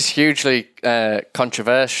 this is hugely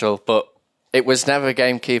controversial, but it was never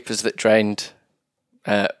gamekeepers that drained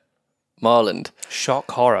moorland. Shock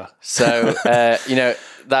horror. So,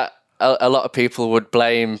 that a lot of people would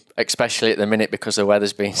blame, especially at the minute because the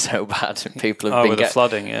weather's been so bad and people have been getting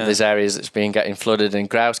flooding. Yeah. There's areas that's been getting flooded and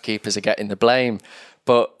grouse keepers are getting the blame.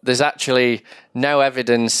 But there's actually no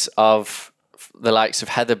evidence of the likes of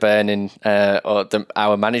heather burning or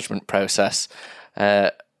our management process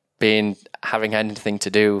having anything to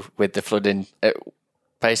do with the flooding.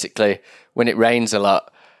 Basically, when it rains a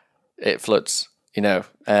lot, it floods.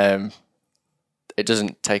 It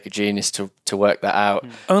doesn't take a genius to work that out.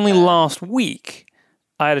 Only last week,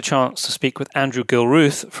 I had a chance to speak with Andrew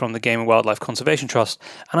Gilruth from the Game and Wildlife Conservation Trust,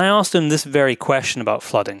 and I asked him this very question about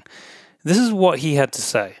flooding. This is what he had to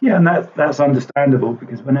say. Yeah, and that's understandable,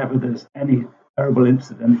 because whenever there's any terrible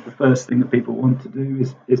incident, the first thing that people want to do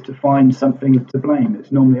is to find something to blame.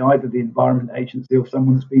 It's normally either the Environment Agency or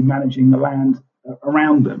someone that's been managing the land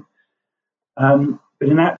around them. But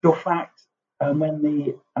in actual fact, when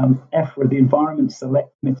the EFRA, the Environment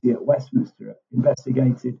Select Committee at Westminster,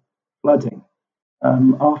 investigated flooding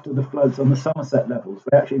after the floods on the Somerset levels,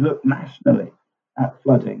 they actually looked nationally at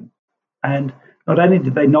flooding. And not only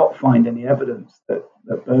did they not find any evidence that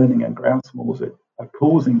burning and grouse moors are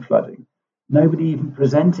causing flooding, nobody even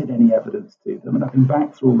presented any evidence to them. And I've been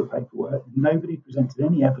back through all the paperwork. Nobody presented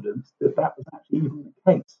any evidence that was actually even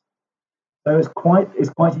the case. So it's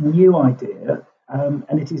quite a new idea.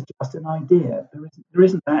 And it is just an idea. There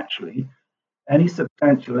isn't actually any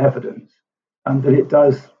substantial evidence that it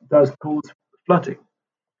does cause flooding.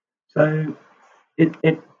 So if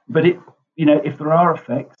there are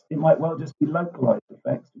effects, it might well just be localized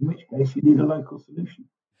effects, in which case you need a local solution.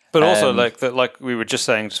 But also, like we were just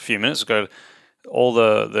saying just a few minutes ago, all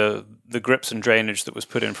the grips and drainage that was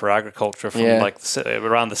put in for agriculture from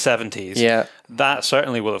around the 70s, that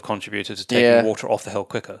certainly will have contributed to taking water off the hill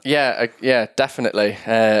quicker. Yeah, definitely.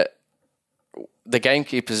 The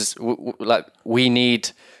gamekeepers, we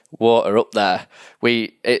need water up there.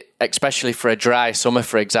 Especially for a dry summer,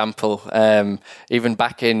 for example. Even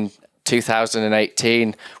back in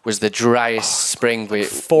 2018 was the driest spring we'd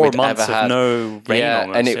 4 months ever had. Of no rain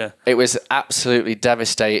almost, and it was absolutely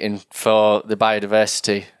devastating for the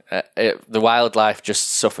biodiversity. The wildlife just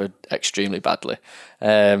suffered extremely badly.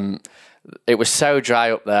 It was so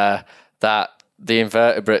dry up there that the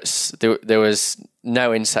invertebrates, there was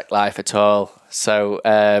no insect life at all. So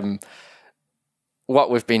what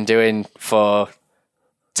we've been doing for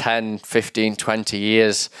 10, 15, 20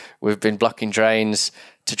 years, we've been blocking drains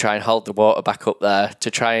to try and hold the water back up there, to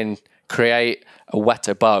try and create a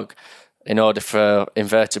wetter bog in order for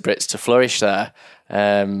invertebrates to flourish there.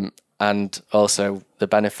 And also the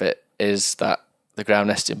benefit is that the ground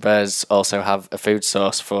nesting birds also have a food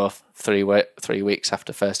source for 3 weeks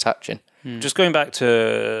after first hatching. Just going back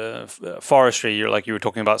to forestry, you were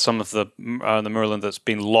talking about some of the moorland that's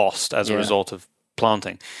been lost as a result of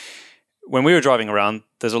planting. When we were driving around,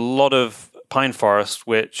 there's a lot of pine forests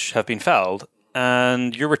which have been felled,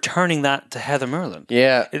 and you're returning that to heather moorland.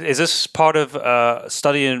 Yeah. Is this part of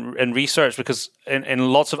study and research? Because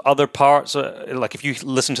in lots of other parts, like if you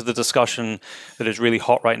listen to the discussion that is really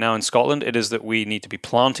hot right now in Scotland, it is that we need to be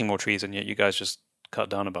planting more trees, and yet you guys just cut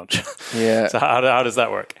down a bunch. Yeah. So how does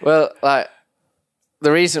that work? Well,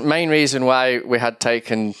 the main reason why we had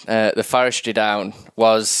taken the forestry down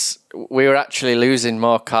was we were actually losing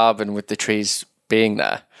more carbon with the trees being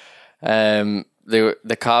there.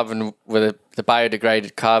 The carbon, with the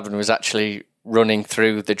biodegraded carbon, was actually running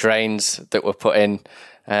through the drains that were put in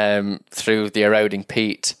through the eroding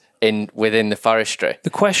peat within the forestry.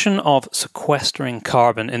 The question of sequestering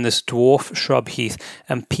carbon in this dwarf shrub heath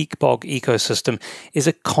and peak bog ecosystem is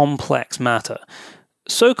a complex matter.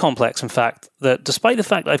 So complex, in fact, that despite the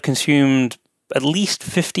fact I've consumed at least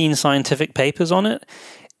 15 scientific papers on it,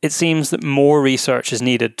 it seems that more research is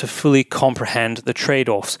needed to fully comprehend the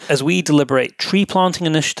trade-offs as we deliberate tree planting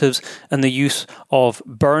initiatives and the use of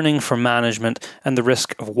burning for management and the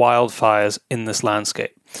risk of wildfires in this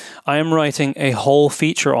landscape. I am writing a whole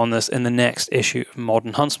feature on this in the next issue of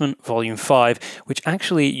Modern Huntsman, Volume 5, which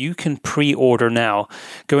actually you can pre-order now.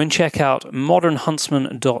 Go and check out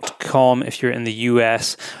modernhuntsman.com if you're in the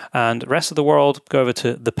US, and the rest of the world, go over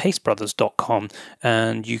to thepacebrothers.com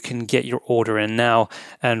and you can get your order in now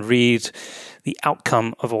and read the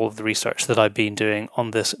outcome of all of the research that I've been doing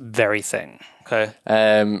on this very thing. Okay.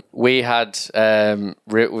 We've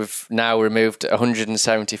now removed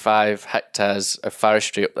 175 hectares of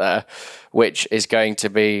forestry up there, which is going to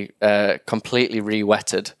be completely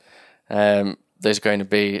re-wetted. There's going to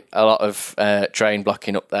be a lot of drain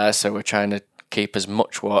blocking up there, so we're trying to keep as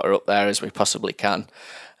much water up there as we possibly can.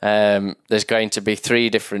 There's going to be 3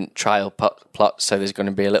 different trial plots, so there's going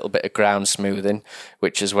to be a little bit of ground smoothing,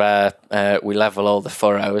 which is where we level all the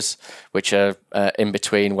furrows, which are in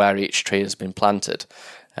between where each tree has been planted,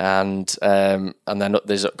 and then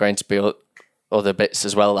there's going to be other bits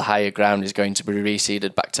as well. The higher ground is going to be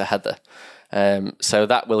reseeded back to heather, so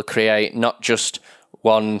that will create not just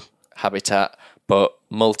one habitat, but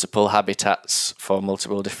multiple habitats for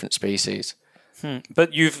multiple different species.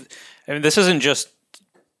 But this isn't just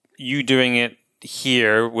you doing it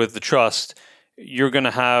here with the trust. You're going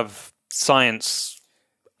to have science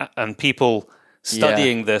and people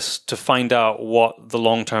studying this to find out what the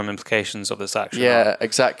long-term implications of this action are. Yeah,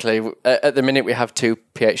 exactly. At the minute, we have 2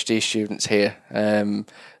 PhD students here.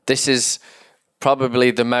 This is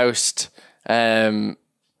probably the most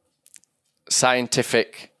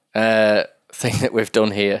scientific thing that we've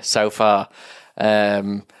done here so far.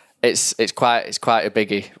 It's quite a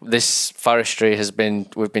biggie. This forestry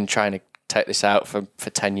we've been trying to take this out for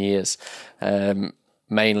 10 years,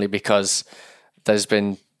 mainly because there's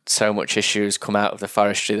been so much issues come out of the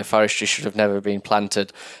forestry. The forestry should have never been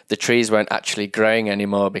planted. The trees weren't actually growing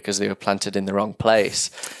anymore because they were planted in the wrong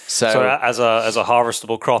place. So as a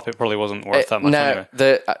harvestable crop, it probably wasn't worth that much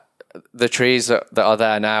anyway. The trees that are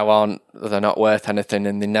there now they're not worth anything,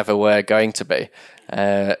 and they never were going to be.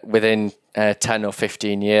 Within 10 or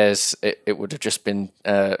 15 years, it would have just been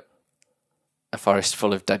a forest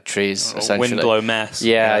full of dead trees, essentially. Windblow mess.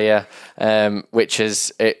 Yeah. Which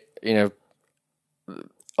is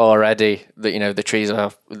already that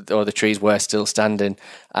the trees were still standing,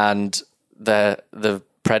 and the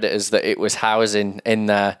predators that it was housing in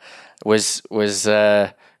there was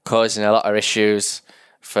causing a lot of issues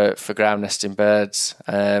for ground nesting birds.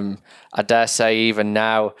 I dare say even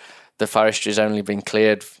now the forestry's only been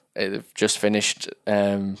cleared. They've just finished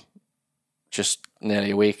just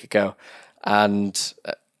nearly a week ago, and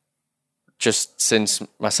just since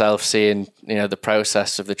myself seeing the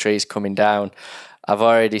process of the trees coming down, I've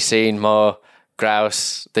already seen more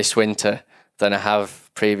grouse this winter than I have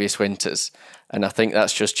previous winters, and I think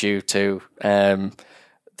that's just due to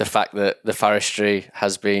the fact that the forestry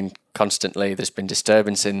has been constantly, there's been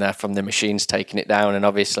disturbance in there from the machines taking it down, and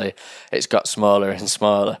obviously it's got smaller and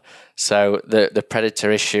smaller. So the predator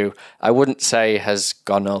issue, I wouldn't say has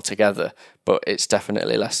gone altogether, but it's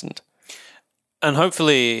definitely lessened. And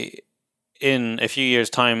hopefully in a few years'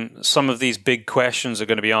 time, some of these big questions are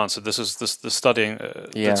going to be answered. This is the studying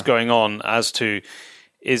that's going on as to,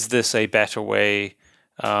 is this a better way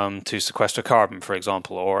to sequester carbon, for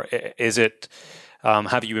example, or is it?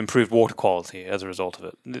 Have you improved water quality as a result of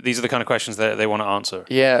it? These are the kind of questions that they want to answer.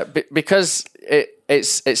 Yeah, because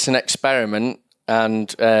it's an experiment,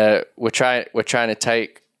 and we're trying to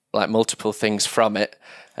take like multiple things from it.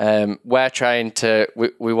 We're trying to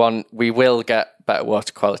we will get better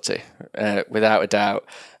water quality without a doubt.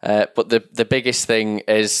 But the biggest thing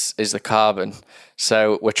is the carbon.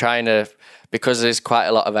 So we're trying to, because there's quite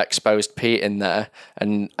a lot of exposed peat in there,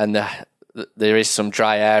 and there is some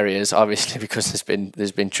dry areas, obviously, because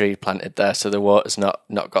there's been tree planted there, so the water's not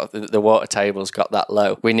got the water table's got that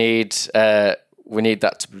low. We need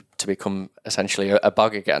that to become essentially a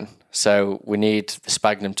bog again. So we need the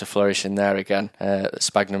sphagnum to flourish in there again.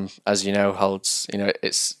 Sphagnum, as you know, holds,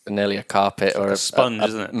 it's nearly a carpet or a sponge,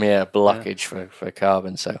 isn't it? Yeah, blockage for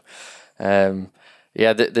carbon. So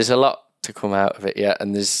there's a lot to come out of it yet,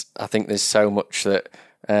 and I think there's so much that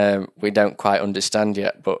we don't quite understand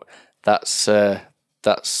yet, but that's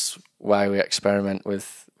why we experiment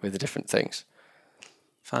with the different things.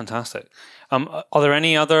 Fantastic. Are there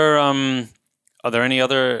any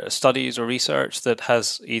other studies or research that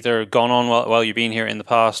has either gone on while you've been here in the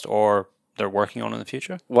past, or they're working on in the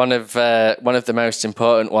future? One of the most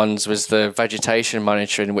important ones was the vegetation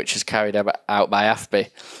monitoring, which is carried out by AFBI,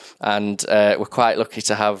 and we're quite lucky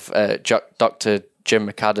to have Dr. Jim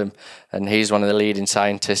McAdam, and he's one of the leading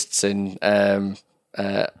scientists in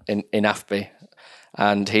AFBI,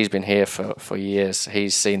 and he's been here for years.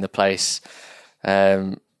 He's seen the place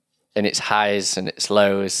in its highs and its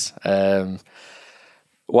lows.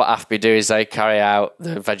 What AFBI do is they carry out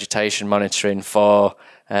the vegetation monitoring for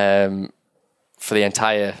the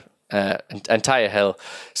entire hill.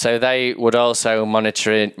 So they would also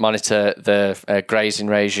monitor the grazing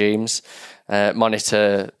regimes,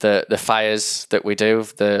 monitor the fires that we do,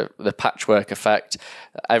 the patchwork effect.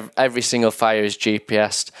 Every single fire is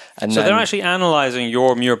GPSed, and so they're actually analysing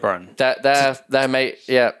your muir burn. They're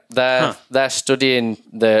studying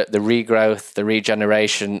the regrowth, the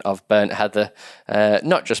regeneration of burnt heather,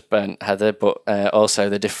 not just burnt heather, but also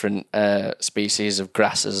the different species of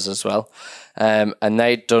grasses as well. And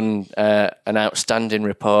they'd done an outstanding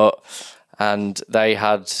report, and they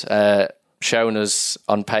had shown us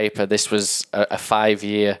on paper. This was a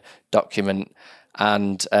 5-year document,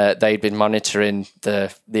 and they'd been monitoring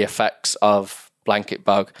the effects of blanket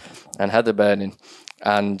bog and heather burning,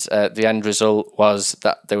 and the end result was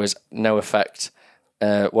that there was no effect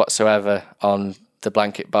whatsoever on the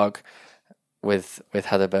blanket bog with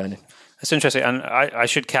heather burning. That's interesting, and I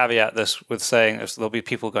should caveat this with saying there'll be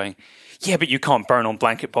people going, yeah, but you can't burn on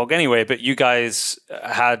blanket bog anyway, but you guys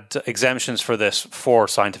had exemptions for this for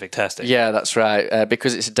scientific testing. Yeah, that's right.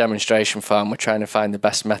 Because it's a demonstration farm, we're trying to find the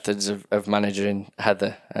best methods of managing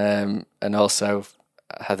heather, and also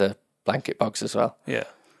heather blanket bogs as well. Yeah.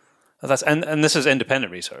 And this is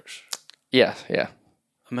independent research. Yeah.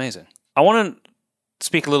 Amazing. I want to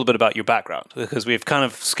speak a little bit about your background, because we've kind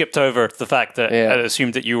of skipped over the fact that I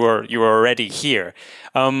assumed that you were already here.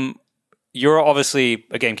 You're obviously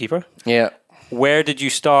a gamekeeper. Yeah. Where did you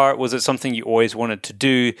start? Was it something you always wanted to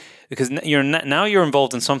do? Because now you're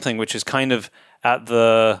involved in something which is kind of at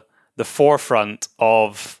the forefront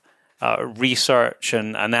of research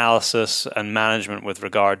and analysis and management with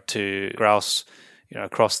regard to grouse,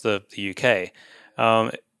 across the UK.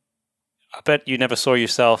 I bet you never saw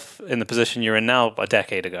yourself in the position you're in now a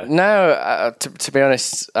decade ago. No, to be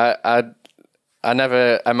honest, I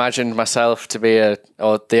never imagined myself to be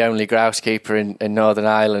the only grouse keeper in Northern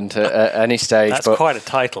Ireland at any stage. That's quite a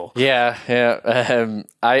title. Yeah.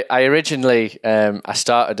 I originally I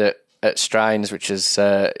started at Strines, which is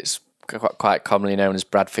it's quite commonly known as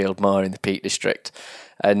Bradfield Moor in the Peak District,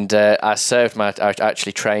 and I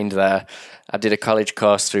actually trained there. I did a college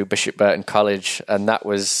course through Bishop Burton College, and that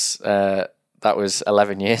was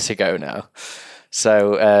 11 years ago now.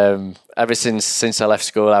 So ever since I left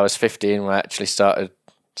school, I was 15 when I actually started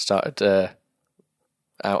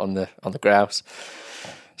out on the grouse.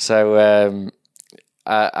 So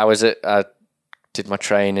I did my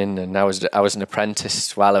training, and I was an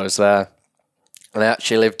apprentice while I was there, and I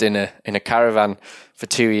actually lived in a caravan for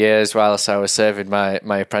 2 years whilst I was serving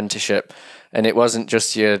my apprenticeship, and it wasn't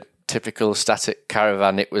just your typical static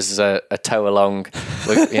caravan. It was a tow along.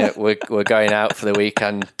 We're going out for the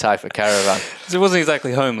weekend type of caravan. So it wasn't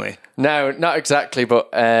exactly homely. No, not exactly, but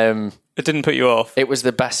it didn't put you off. It was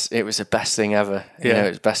the best. It was the best thing ever. It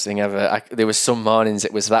was the best thing ever. There was some mornings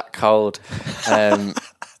it was that cold.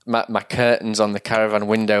 My curtains on the caravan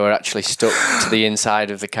window were actually stuck to the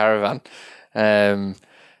inside of the caravan.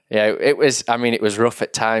 It was. I mean, it was rough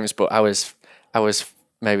at times, but I was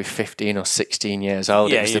maybe 15 or 16 years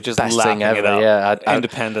old. Yeah, it was you're the just best thing lapping it ever. up. Yeah,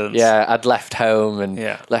 Independence. I'd left home and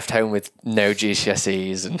Yeah. left home with no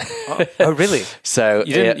GCSEs and Oh, really? so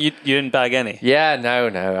You didn't you didn't bag any? yeah, no,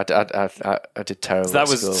 I did terrible. So that at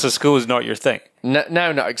was school. so school was not your thing. No,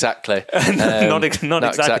 not exactly. Not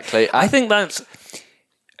exactly. I think that's.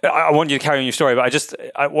 I want you to carry on your story,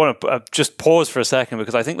 but I want to just pause for a second,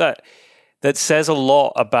 because I think that says a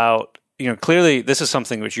lot about, clearly this is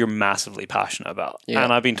something which you're massively passionate about. Yeah.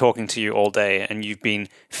 And I've been talking to you all day, and you've been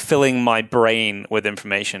filling my brain with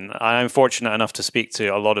information. I'm fortunate enough to speak to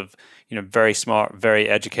a lot of very smart, very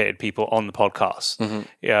educated people on the podcast.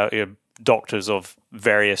 Mm-hmm. Doctors of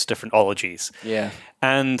various different ologies. Yeah.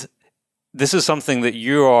 And this is something that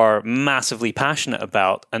you are massively passionate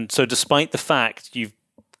about. And so despite the fact you've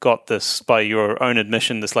got this, by your own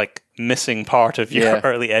admission, this like missing part of your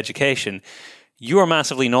early education, you are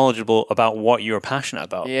massively knowledgeable about what you're passionate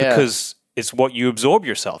about, because it's what you absorb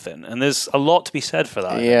yourself in. And there's a lot to be said for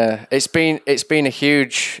that. Yeah. It's been a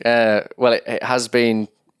huge, it has been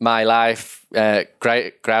my life.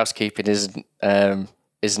 Grouse keeping isn't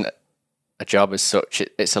a job as such.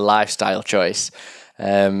 It's a lifestyle choice.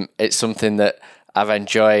 It's something that I've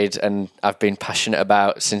enjoyed and I've been passionate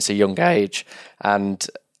about since a young age. And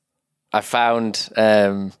I found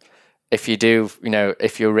if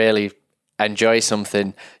you really enjoy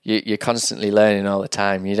something, you're constantly learning all the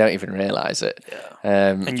time. You don't even realize it.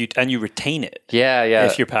 Yeah. And you retain it. Yeah.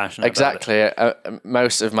 If you're passionate exactly. about it.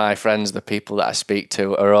 Most of my friends, the people that I speak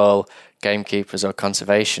to, are all gamekeepers or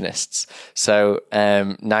conservationists. So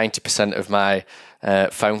 90% of my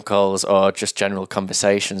phone calls or just general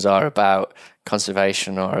conversations are about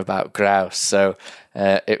conservation or about grouse. So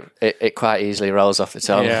it quite easily rolls off the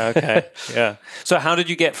tongue. Yeah. Okay. Yeah. So how did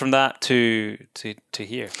you get from that to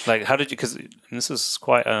here? Like, how did you? Because this is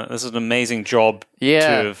this is an amazing job.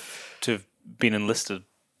 Yeah. To have been enlisted.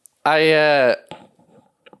 I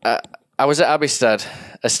was at Abbeystad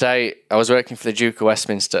Estate. I was working for the Duke of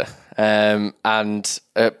Westminster, and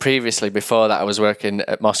previously, before that, I was working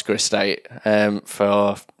at Moscow Estate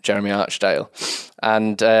for Jeremy Archdale.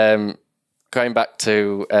 And going back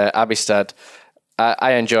to Abbeystad,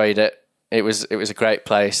 I enjoyed it. It was a great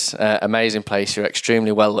place, amazing place. You're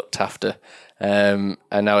extremely well looked after, and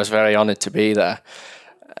I was very honoured to be there.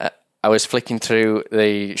 I was flicking through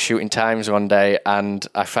the Shooting Times one day, and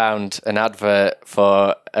I found an advert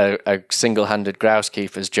for a single-handed grouse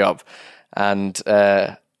keeper's job, and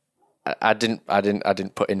I didn't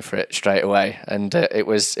put in for it straight away, and it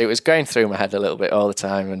was going through my head a little bit all the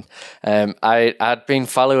time. And I'd been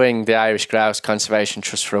following the Irish Grouse Conservation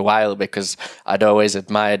Trust for a while, because I'd always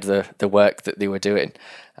admired the work that they were doing,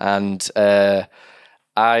 and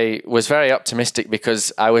I was very optimistic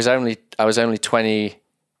because I was only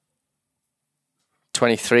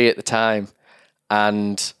 23 at the time,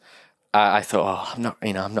 and I thought, I'm not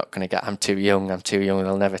going to get. I'm too young.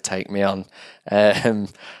 They'll never take me on. And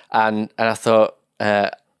I thought,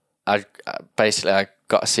 I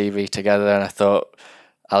got a CV together, and I thought,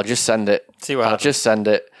 I'll just send it. See what happens. I'll just send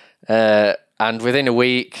it. And within a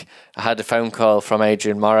week, I had a phone call from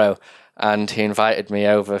Adrian Morrow, and he invited me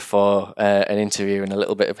over for an interview and a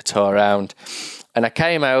little bit of a tour around. And I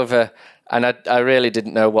came over, and I really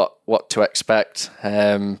didn't know what to expect.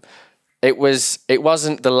 It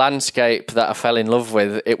wasn't the landscape that I fell in love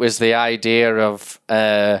with. It was the idea of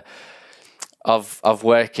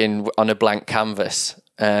working on a blank canvas,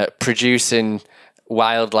 producing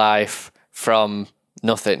wildlife from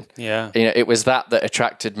nothing. Yeah, it was that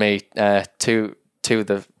attracted me to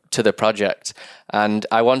the project, and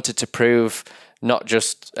I wanted to prove not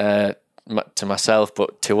just to myself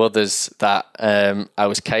but to others that I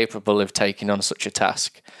was capable of taking on such a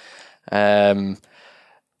task.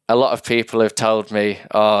 A lot of people have told me,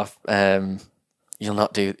 you'll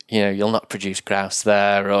not produce grouse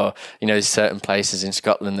there, or there's certain places in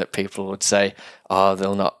Scotland that people would say,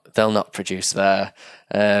 they'll not produce there.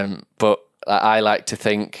 But I like to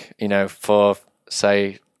think, for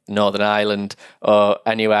say Northern Ireland or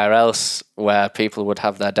anywhere else where people would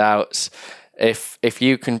have their doubts, if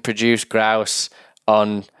you can produce grouse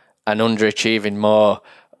on an underachieving moor,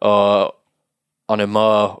 or on a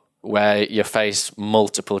moor where you face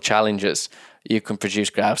multiple challenges, you can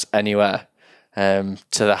produce grouse anywhere, to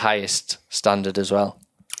the highest standard as well.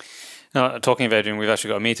 Now, talking of Adrian, we've actually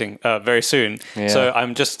got a meeting very soon. Yeah. So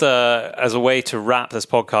I'm just, as a way to wrap this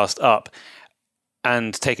podcast up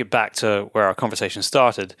and take it back to where our conversation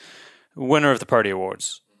started, winner of the Purdy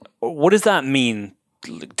Awards. What does that mean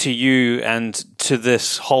to you and to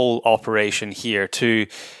this whole operation here, to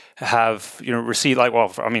have received, like, well,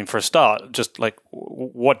 for a start, just like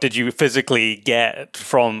what did you physically get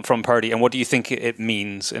from Purdy, and what do you think it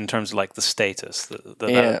means in terms of like the status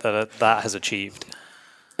that has achieved?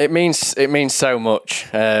 It means so much,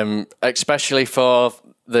 especially for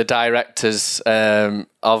the directors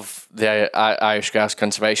of the Irish Grouse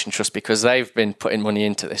Conservation Trust, because they've been putting money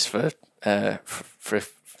into this for a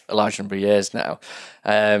large number of years now,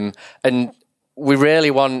 and we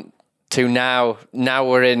really want to now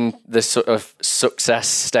we're in the sort of success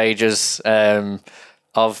stages of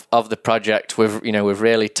the project. We've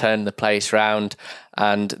really turned the place round,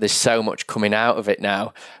 and there's so much coming out of it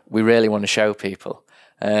now. We really want to show people,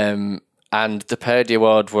 and the Purdy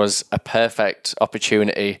Award was a perfect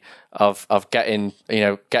opportunity of getting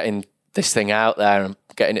this thing out there and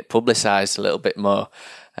getting it publicised a little bit more.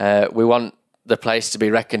 We want the place to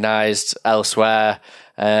be recognised elsewhere.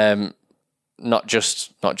 Not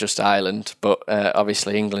just Ireland, but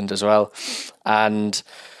obviously England as well. And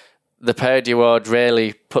the Purdy Award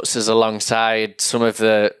really puts us alongside some of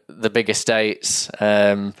the big estates.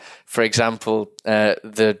 For example,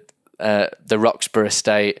 the Roxburgh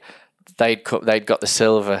estate, they'd got the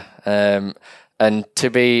silver, and to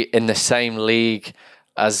be in the same league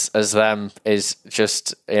as them is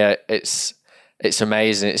just it's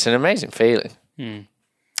amazing. It's an amazing feeling.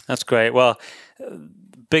 That's great. Well,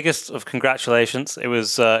 biggest of congratulations. It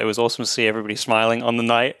was awesome to see everybody smiling on the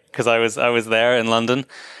night, because I was there in London.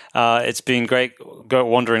 It's been great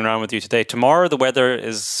wandering around with you today. Tomorrow the weather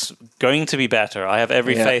is going to be better. I have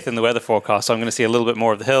every faith in the weather forecast, so I'm going to see a little bit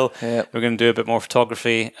more of the hill. We're going to do a bit more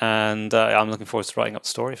photography, and I'm looking forward to writing up the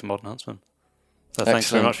story for Modern Huntsman. So thanks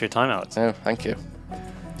very much for your time, Alex. Oh, thank you.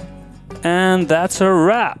 And that's a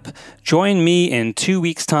wrap. Join me in 2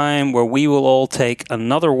 weeks' time, where we will all take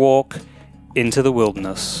another walk into the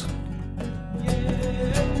wilderness.